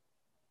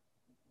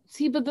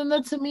 See, but then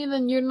that to me,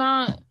 then you're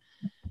not.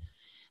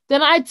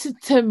 Then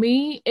to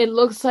me, it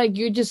looks like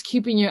you're just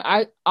keeping your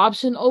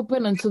option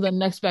open until the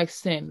next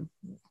best thing.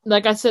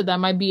 Like I said,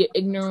 that might be an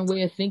ignorant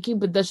way of thinking,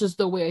 but that's just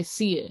the way I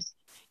see it.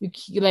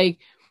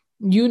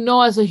 You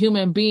know, as a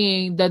human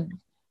being that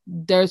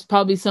there's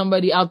probably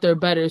somebody out there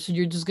better. So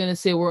you're just going to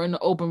say we're in an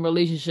open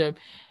relationship.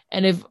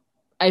 And if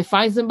I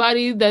find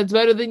somebody that's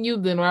better than you,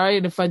 then right.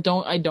 And if I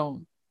don't, I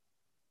don't.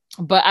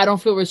 But I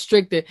don't feel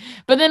restricted.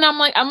 But then I'm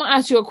like, I'm going to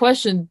ask you a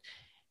question.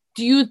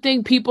 Do you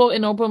think people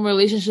in open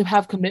relationship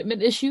have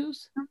commitment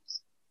issues?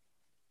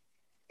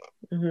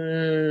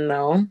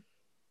 No.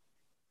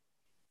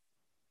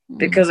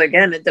 Because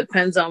again, it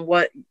depends on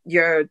what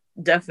your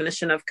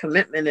definition of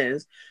commitment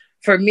is.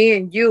 For me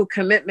and you,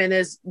 commitment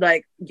is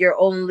like you're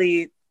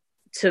only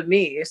to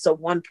me. It's a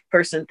one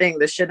person thing.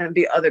 There shouldn't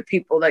be other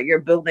people that you're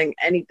building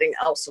anything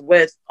else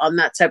with on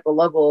that type of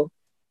level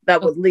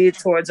that would lead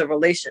towards a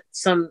relation,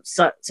 some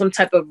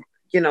type of,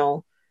 you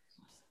know,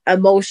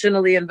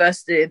 emotionally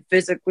invested,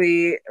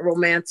 physically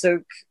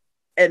romantic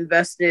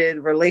invested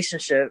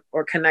relationship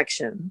or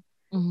connection.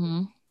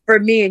 Mm-hmm. For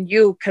me and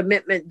you,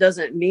 commitment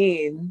doesn't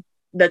mean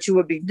that you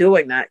would be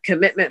doing that.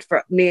 Commitment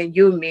for me and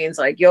you means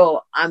like,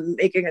 yo, I'm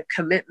making a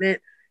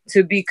commitment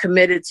to be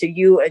committed to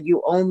you and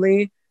you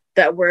only,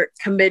 that we're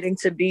committing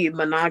to be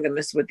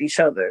monogamous with each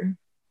other.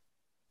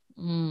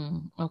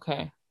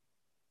 Okay.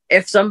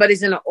 If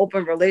somebody's in an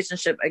open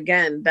relationship,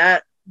 again,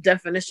 that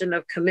definition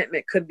of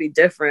commitment could be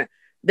different.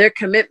 Their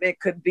commitment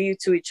could be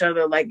to each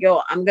other like,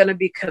 yo, I'm going to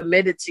be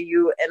committed to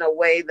you in a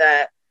way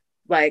that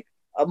like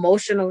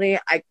emotionally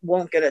I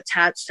won't get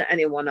attached to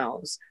anyone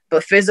else,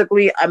 but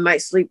physically I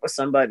might sleep with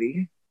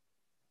somebody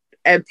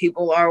and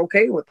people are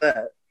okay with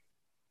that.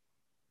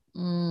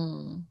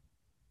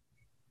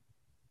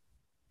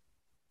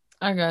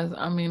 I guess,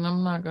 I mean,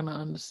 I'm not going to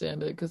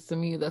understand it because to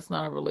me, that's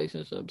not a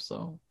relationship.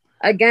 So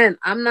again,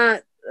 I'm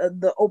not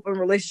the open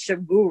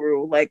relationship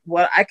guru. Like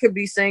what I could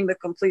be saying the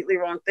completely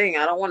wrong thing.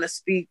 I don't want to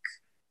speak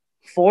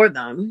for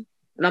them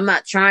and I'm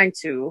not trying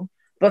to,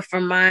 but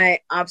from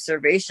my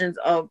observations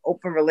of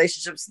open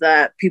relationships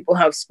that people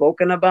have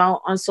spoken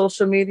about on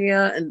social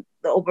media and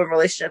the open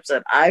relationships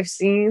that I've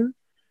seen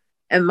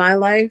in my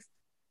life,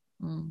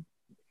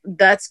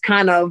 that's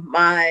kind of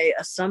my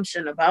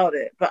assumption about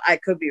it, but I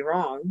could be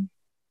wrong.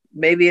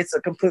 Maybe it's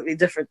a completely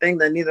different thing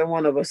that neither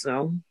one of us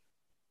know.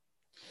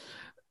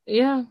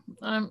 Yeah,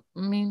 I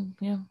mean,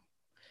 yeah.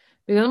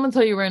 Because I'm gonna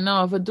tell you right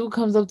now, if a dude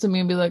comes up to me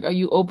and be like, "Are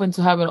you open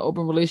to having an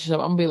open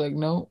relationship?" I'm gonna be like,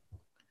 "No."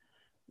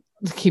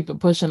 Just keep it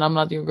pushing. I'm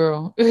not your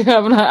girl.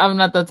 I'm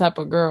not that type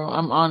of girl.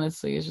 I'm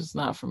honestly, it's just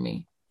not for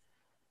me.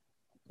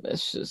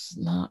 It's just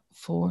not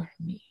for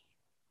me.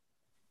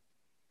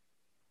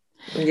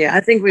 Yeah, I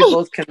think we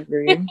both can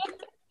agree.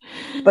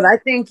 But I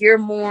think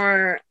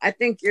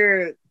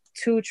you're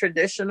too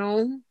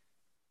traditional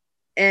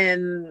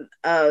in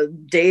a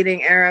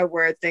dating era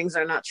where things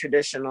are not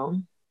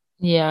traditional.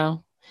 Yeah.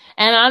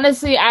 And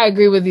honestly, I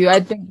agree with you. I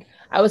think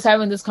I was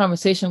having this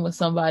conversation with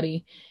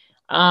somebody,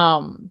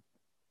 somebody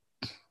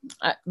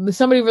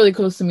really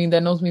close to me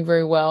that knows me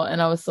very well.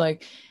 And I was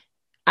like,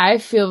 I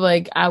feel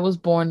like I was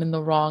born in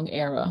the wrong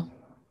era.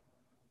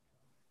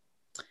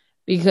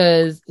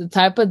 Because the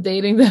type of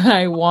dating that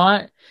I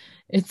want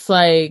it's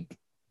like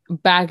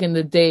back in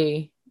the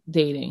day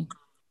dating.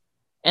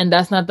 And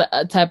that's not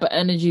the type of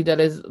energy that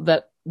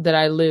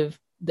I live,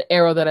 the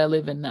era that I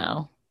live in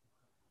now.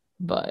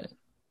 But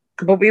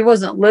we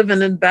wasn't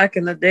living in back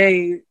in the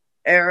day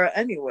era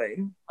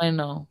anyway. I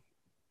know.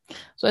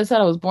 So I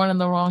said I was born in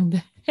the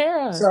wrong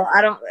era. So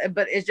I don't.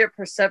 But is your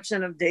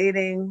perception of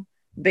dating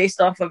based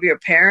off of your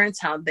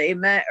parents, how they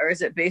met, or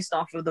is it based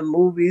off of the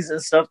movies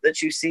and stuff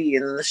that you see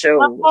in the shows?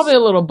 Probably a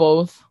little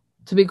both,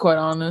 to be quite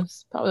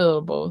honest. Probably a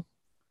little both.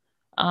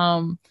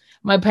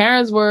 My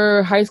parents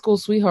were high school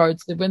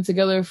sweethearts. They've been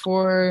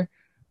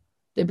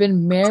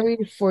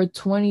married for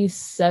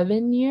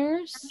 27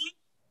 years,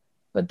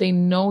 but they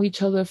know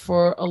each other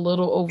for a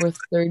little over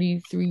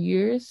 33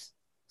 years,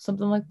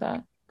 something like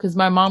that. Because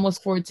my mom was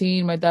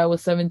 14, my dad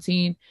was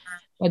 17,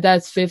 my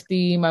dad's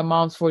 50, my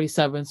mom's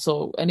 47.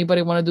 So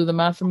anybody want to do the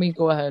math for me?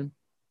 Go ahead.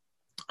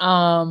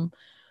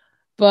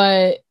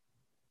 But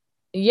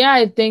yeah,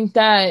 I think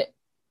that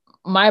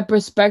my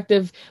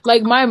perspective,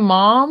 like my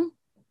mom,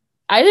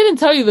 I didn't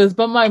tell you this,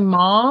 but my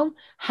mom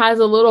has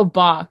a little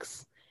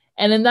box.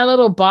 And in that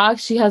little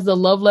box, she has the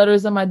love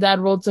letters that my dad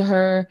wrote to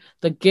her,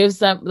 the gifts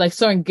that, like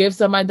certain gifts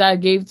that my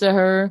dad gave to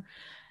her.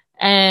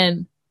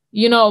 And,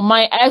 you know,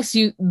 my ex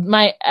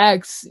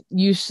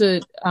used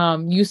to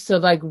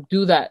like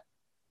do that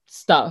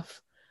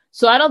stuff.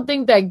 So I don't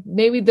think that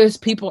maybe there's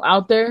people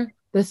out there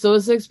that still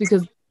exist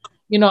because,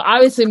 you know,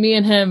 obviously me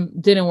and him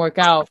didn't work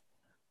out.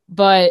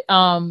 But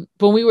when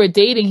we were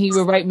dating, he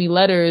would write me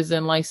letters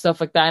and like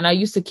stuff like that. And I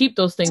used to keep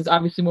those things.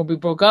 Obviously, when we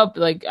broke up,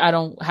 like I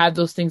don't have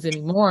those things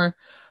anymore.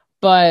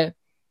 But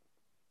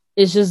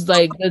it's just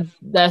like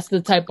that's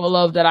the type of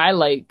love that I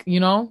like,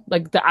 you know,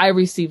 like that I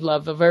receive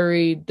love a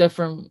very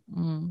different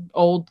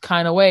old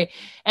kind of way.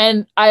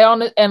 And I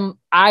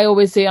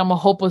always say I'm a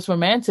hopeless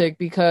romantic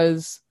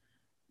because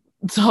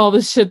it's all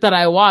the shit that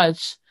I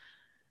watch.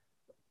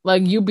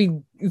 Like you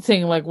be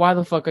saying like, why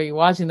the fuck are you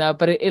watching that?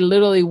 But it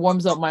literally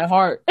warms up my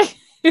heart.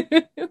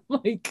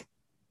 Like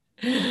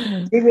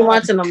you be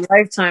watching them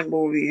Lifetime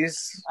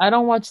movies. I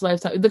don't watch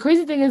Lifetime. The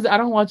crazy thing is I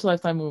don't watch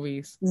Lifetime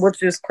movies.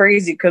 Which is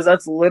crazy because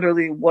that's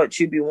literally what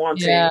you be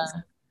wanting. Yeah.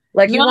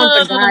 Like you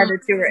want the guy that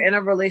you were in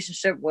a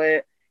relationship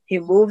with. He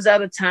moves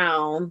out of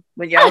town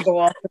when y'all go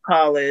off to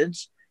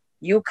college.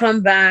 You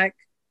come back.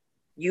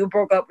 You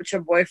broke up with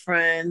your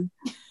boyfriend.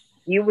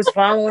 You was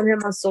following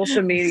him on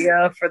social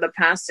media for the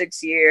past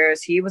 6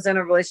 years. He was in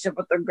a relationship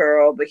with a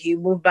girl, but he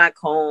moved back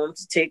home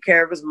to take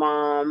care of his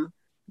mom.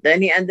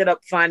 Then he ended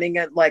up finding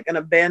it like an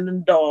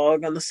abandoned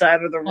dog on the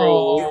side of the road.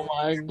 Oh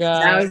my God.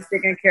 Now he's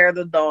taking care of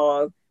the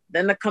dog.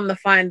 Then to come to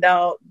find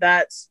out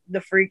that's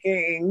the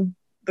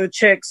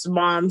chick's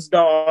mom's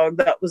dog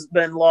that was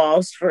been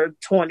lost for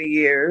 20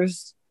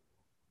 years.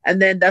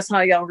 And then that's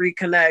how y'all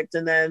reconnect.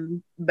 And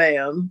then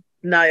bam,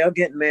 now y'all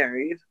getting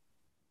married.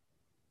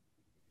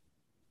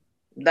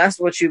 That's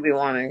what you be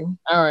wanting.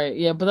 All right.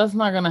 Yeah, but that's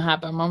not going to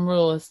happen. I'm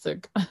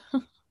realistic.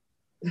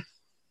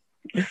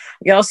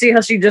 Y'all see how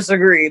she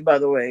disagreed, by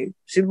the way.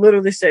 She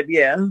literally said,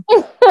 yeah.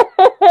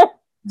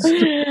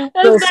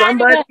 So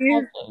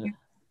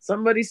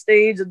somebody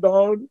stage a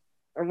dog,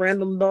 a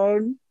random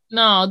dog.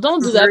 No,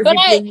 don't do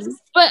that.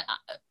 But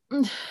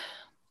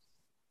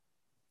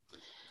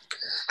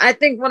I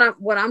think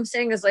what I'm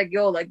saying is like,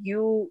 yo, like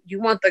you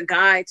want the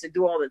guy to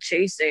do all the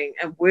chasing,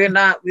 and we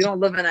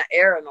don't live in an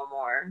era no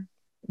more.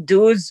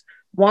 Dudes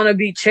want to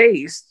be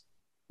chased.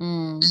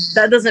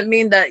 That doesn't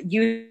mean that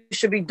you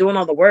should be doing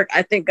all the work.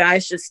 I think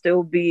guys should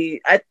still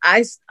be.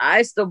 I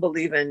still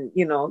believe in,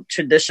 you know,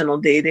 traditional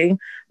dating,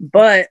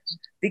 but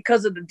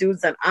because of the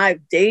dudes that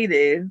I've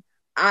dated,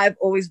 I've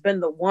always been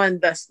the one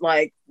that's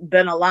like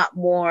been a lot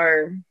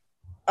more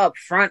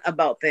upfront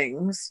about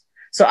things.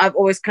 So I've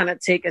always kind of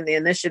taken the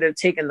initiative,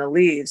 taken the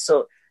lead.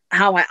 So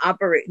how I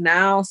operate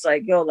now, it's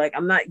like, yo, like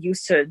I'm not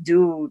used to a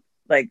dude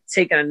like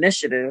taking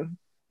initiative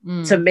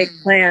to make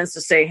plans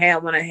to say, hey, I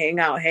want to hang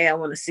out. Hey, I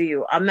want to see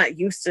you. I'm not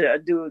used to a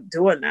dude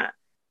doing that.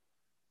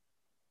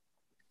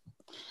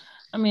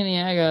 I mean,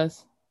 yeah, I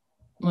guess.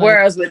 Like,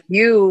 whereas with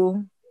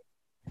you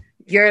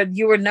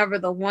were never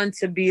the one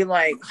to be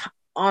like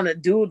on a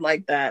dude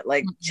like that,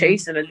 like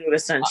chasing a dude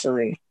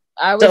essentially.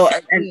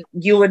 And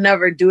you would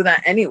never do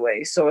that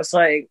anyway. So it's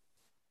like,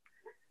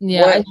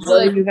 yeah,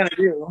 what are you gonna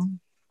do?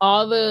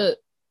 All the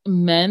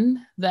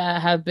men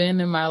that have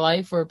been in my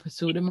life or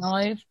pursued in my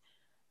life,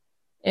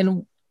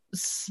 in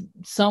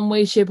some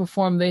way, shape, or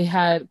form, they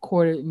had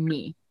courted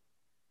me.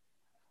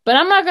 But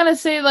I'm not gonna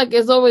say like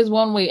it's always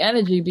one way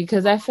energy,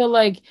 because I feel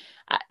like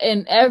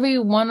in every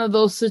one of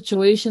those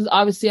situations,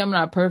 obviously I'm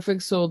not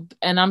perfect, so,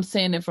 and I'm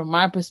saying it from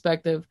my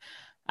perspective,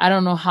 I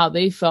don't know how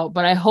they felt,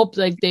 but I hope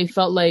like they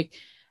felt like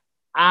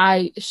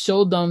I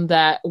showed them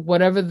that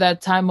whatever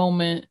that time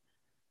moment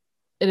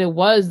it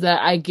was,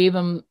 that I gave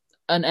them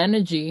an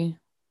energy.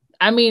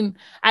 I mean,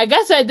 I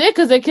guess I did,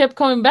 because they kept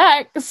coming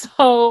back.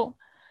 So,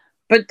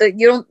 but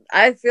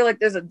I feel like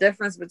there's a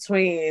difference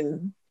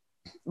between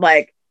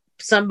like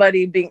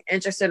somebody being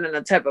interested in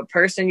the type of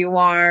person you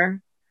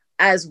are,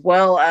 as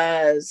well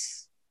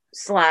as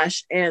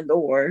 / and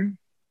or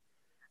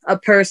a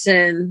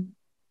person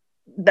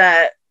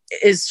that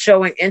is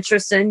showing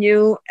interest in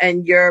you,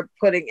 and you're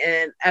putting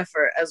in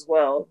effort as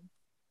well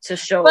to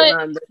show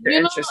them that you're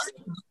interested.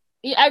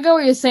 I get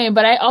what you're saying,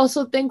 but I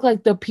also think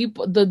like the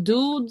people, the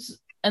dudes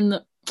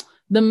and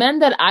the men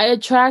that I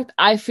attract,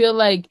 I feel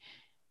like,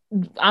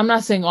 I'm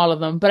not saying all of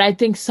them, but I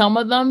think some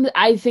of them,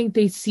 I think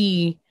they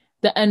see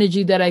the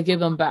energy that I give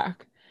them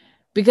back.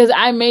 Because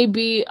I may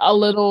be a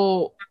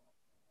little,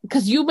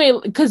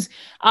 because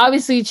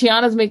obviously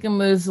Chiana's making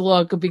this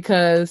look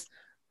because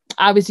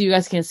obviously you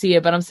guys can't see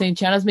it, but I'm saying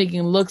Chiana's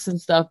making looks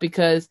and stuff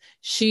because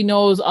she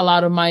knows a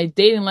lot of my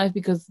dating life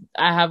because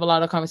I have a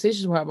lot of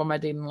conversations with her about my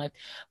dating life.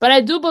 But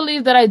I do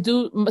believe that I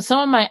do some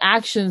of my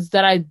actions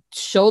that I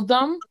showed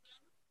them,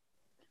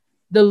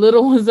 the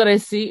little ones that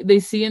they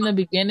see in the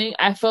beginning,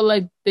 I feel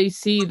like they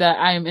see that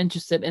I am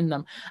interested in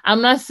them.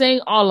 I'm not saying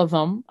all of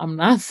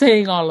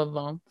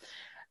them.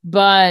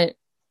 But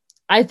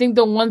I think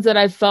the ones that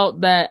I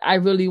felt that I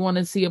really want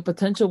to see a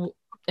potential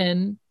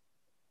in,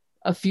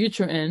 a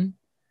future in,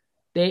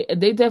 they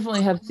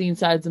definitely have seen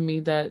sides of me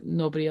that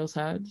nobody else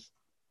has.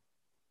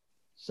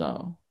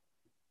 So,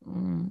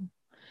 and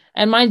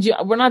mind you,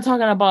 we're not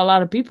talking about a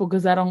lot of people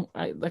because I don't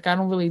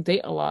really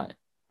date a lot.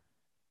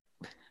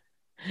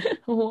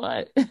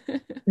 What?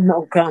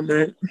 No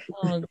comment.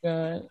 Oh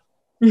god.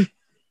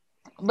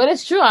 But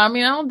it's true. I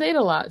mean, I don't date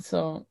a lot,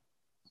 so.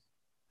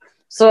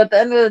 So at the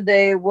end of the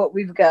day, what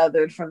we've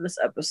gathered from this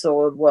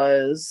episode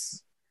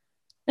was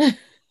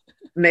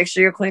make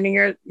sure you're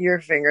cleaning your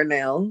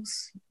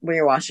fingernails when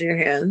you're washing your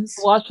hands.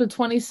 Wash for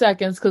 20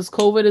 seconds because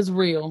COVID is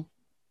real.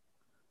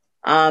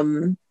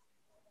 Another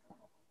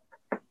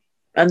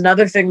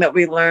thing that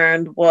we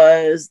learned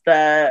was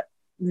that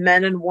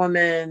men and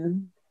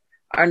women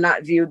are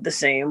not viewed the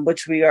same,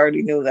 which we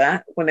already knew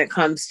that when it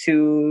comes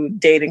to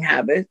dating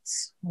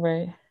habits.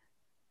 Right.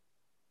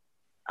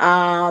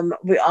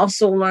 We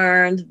also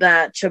learned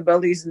that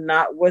Chabeli's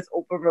not with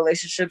open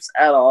relationships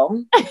at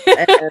all,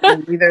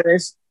 and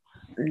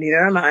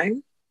neither am I.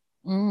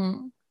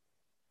 Mm-hmm.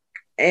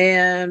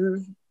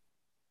 And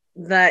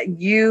that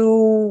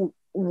you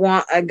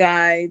want a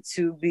guy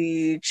to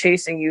be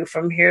chasing you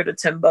from here to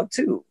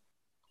Timbuktu.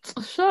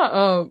 Shut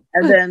up.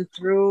 And then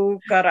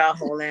through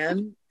Carajo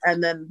land,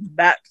 and then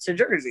back to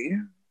Jersey.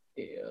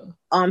 Yeah.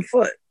 On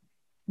foot.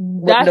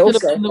 That should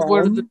have been the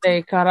word of the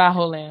day,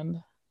 Carajo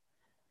land.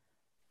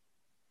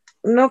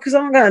 No, because I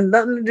don't got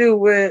nothing to do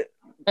with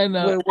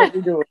what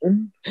we're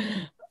doing.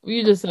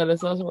 You just said it,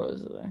 so that's what I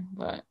was saying.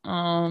 But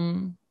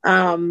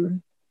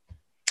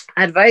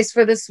advice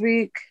for this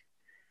week.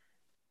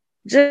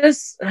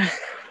 Just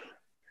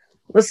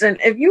listen,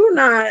 if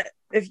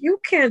you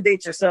can't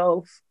date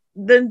yourself,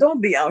 then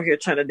don't be out here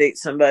trying to date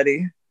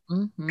somebody.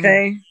 Mm-hmm.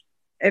 Okay?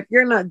 If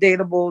you're not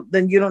dateable,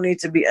 then you don't need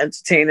to be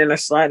entertaining or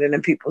sliding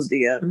in people's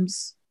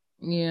DMs.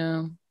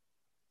 Yeah.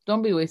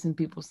 Don't be wasting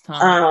people's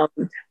time.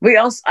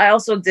 I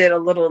also did a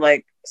little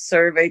like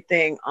survey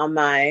thing on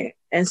my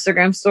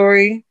Instagram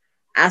story,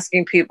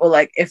 asking people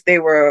like if they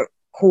were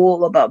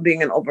cool about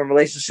being in open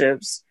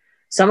relationships.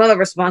 Some of the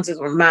responses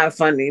were mad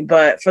funny,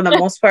 but for the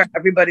most part,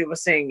 everybody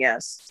was saying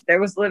yes. There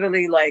was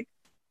literally like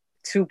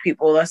 2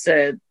 people that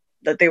said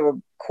that they were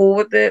cool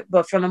with it,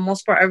 but for the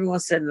most part, everyone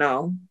said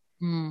no.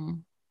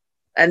 And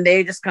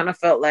they just kind of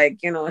felt like,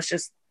 it's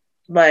just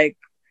like,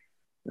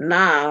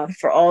 nah,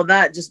 for all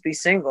that, just be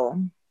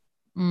single.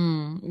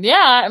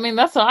 Yeah, I mean,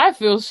 that's how I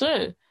feel,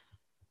 shit.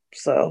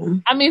 So,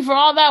 I mean, for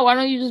all that, why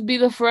don't you just be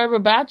the forever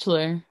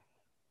bachelor?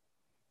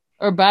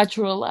 Or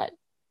bachelorette?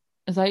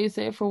 Is that how you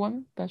say it for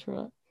women?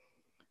 Bachelorette?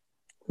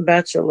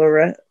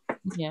 Bachelorette.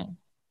 Yeah.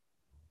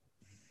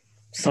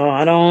 So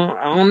I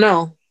don't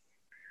know.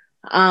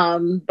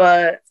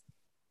 But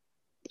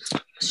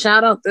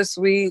shout out this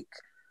week.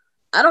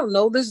 I don't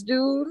know this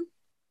dude,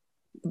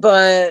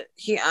 but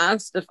he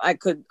asked if I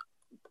could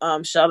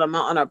shout him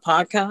out on our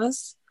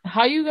podcast.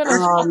 How you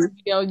gonna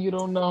yell you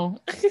don't know?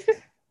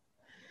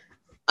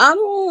 I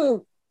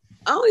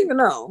don't even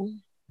know.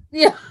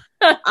 Yeah.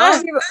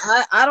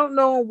 I don't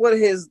know what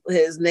his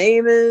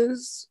name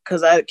is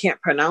because I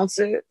can't pronounce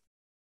it,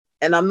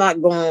 and I'm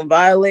not going to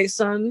violate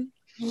son.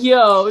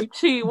 Yo,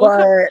 Chi, what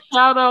kind of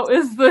shout out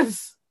is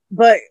this?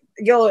 But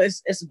yo,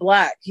 it's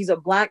black. He's a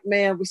black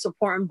man. We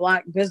supporting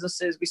black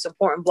businesses. We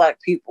supporting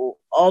black people.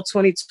 All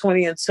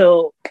 2020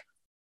 until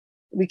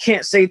we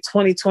can't say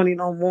 2020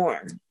 no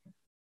more.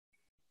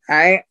 All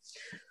right.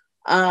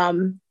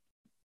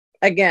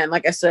 Again,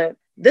 like I said,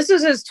 this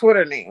is his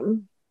Twitter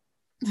name.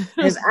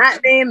 His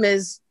at name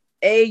is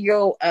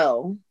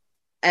AYOL,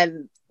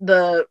 and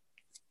the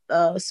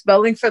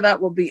spelling for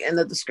that will be in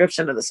the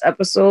description of this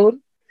episode.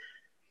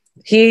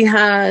 He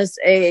has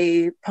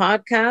a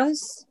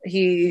podcast.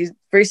 He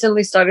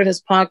recently started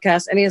his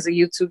podcast, and he has a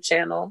YouTube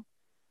channel.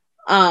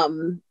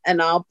 And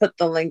I'll put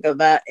the link of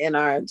that in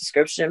our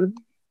description.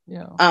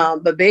 Yeah.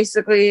 But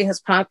basically, his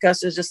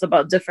podcast is just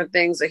about different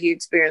things that he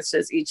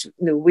experiences each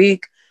new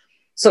week.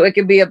 So it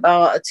could be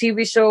about a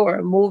TV show or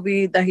a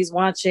movie that he's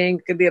watching.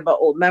 It could be about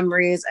old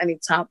memories, any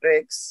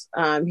topics.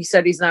 He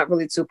said he's not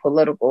really too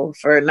political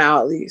for now,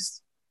 at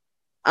least.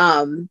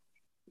 But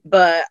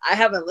I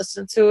haven't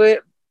listened to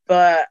it.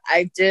 but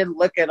I did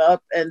look it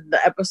up, and the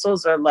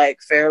episodes are like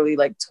fairly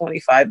like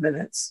 25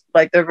 minutes.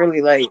 Like they're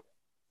really light.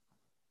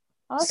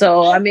 Okay.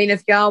 So I mean,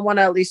 if y'all want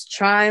to at least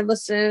try and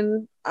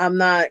listen, I'm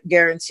not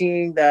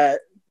guaranteeing that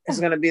it's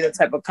going to be the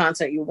type of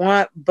content you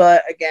want,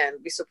 but again,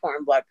 we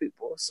supporting Black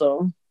people.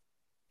 So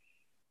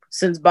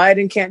since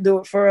Biden can't do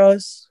it for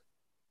us,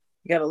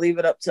 you got to leave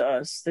it up to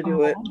us to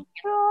do it.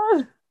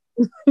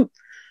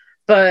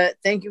 But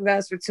thank you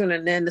guys for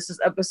tuning in. This is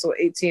episode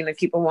 18 of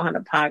Keep It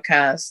 100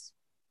 podcast.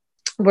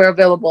 We're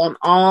available on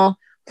all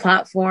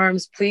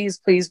platforms. Please,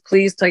 please,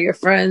 please tell your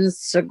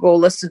friends to go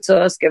listen to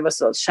us. Give us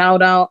a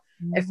shout out.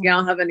 If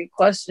y'all have any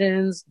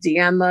questions,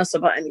 DM us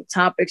about any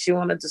topics you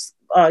want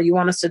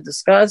us to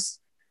discuss.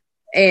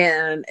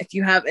 And if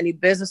you have any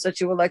business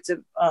that you would like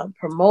to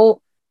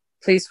promote,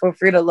 please feel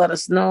free to let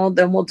us know.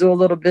 Then we'll do a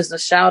little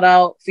business shout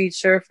out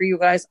feature for you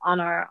guys on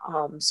our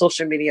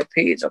social media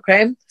page.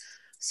 Okay.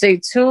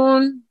 Stay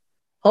tuned.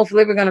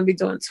 Hopefully we're going to be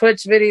doing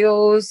Twitch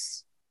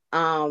videos.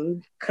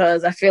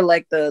 Cause I feel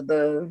like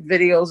the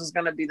videos is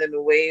going to be the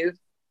new wave.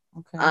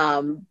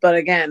 Okay. But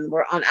again,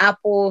 we're on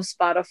Apple,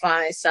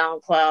 Spotify,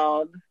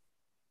 SoundCloud,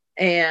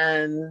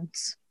 and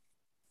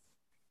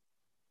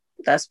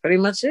that's pretty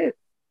much it.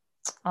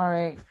 All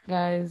right,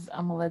 guys,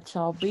 I'm gonna let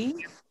y'all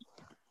be.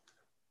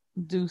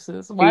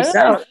 Deuces. Peace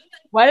out.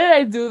 Why did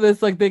I do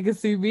this like they can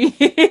see me?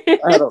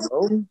 I don't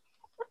know.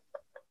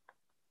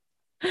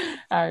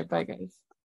 All right, bye, guys.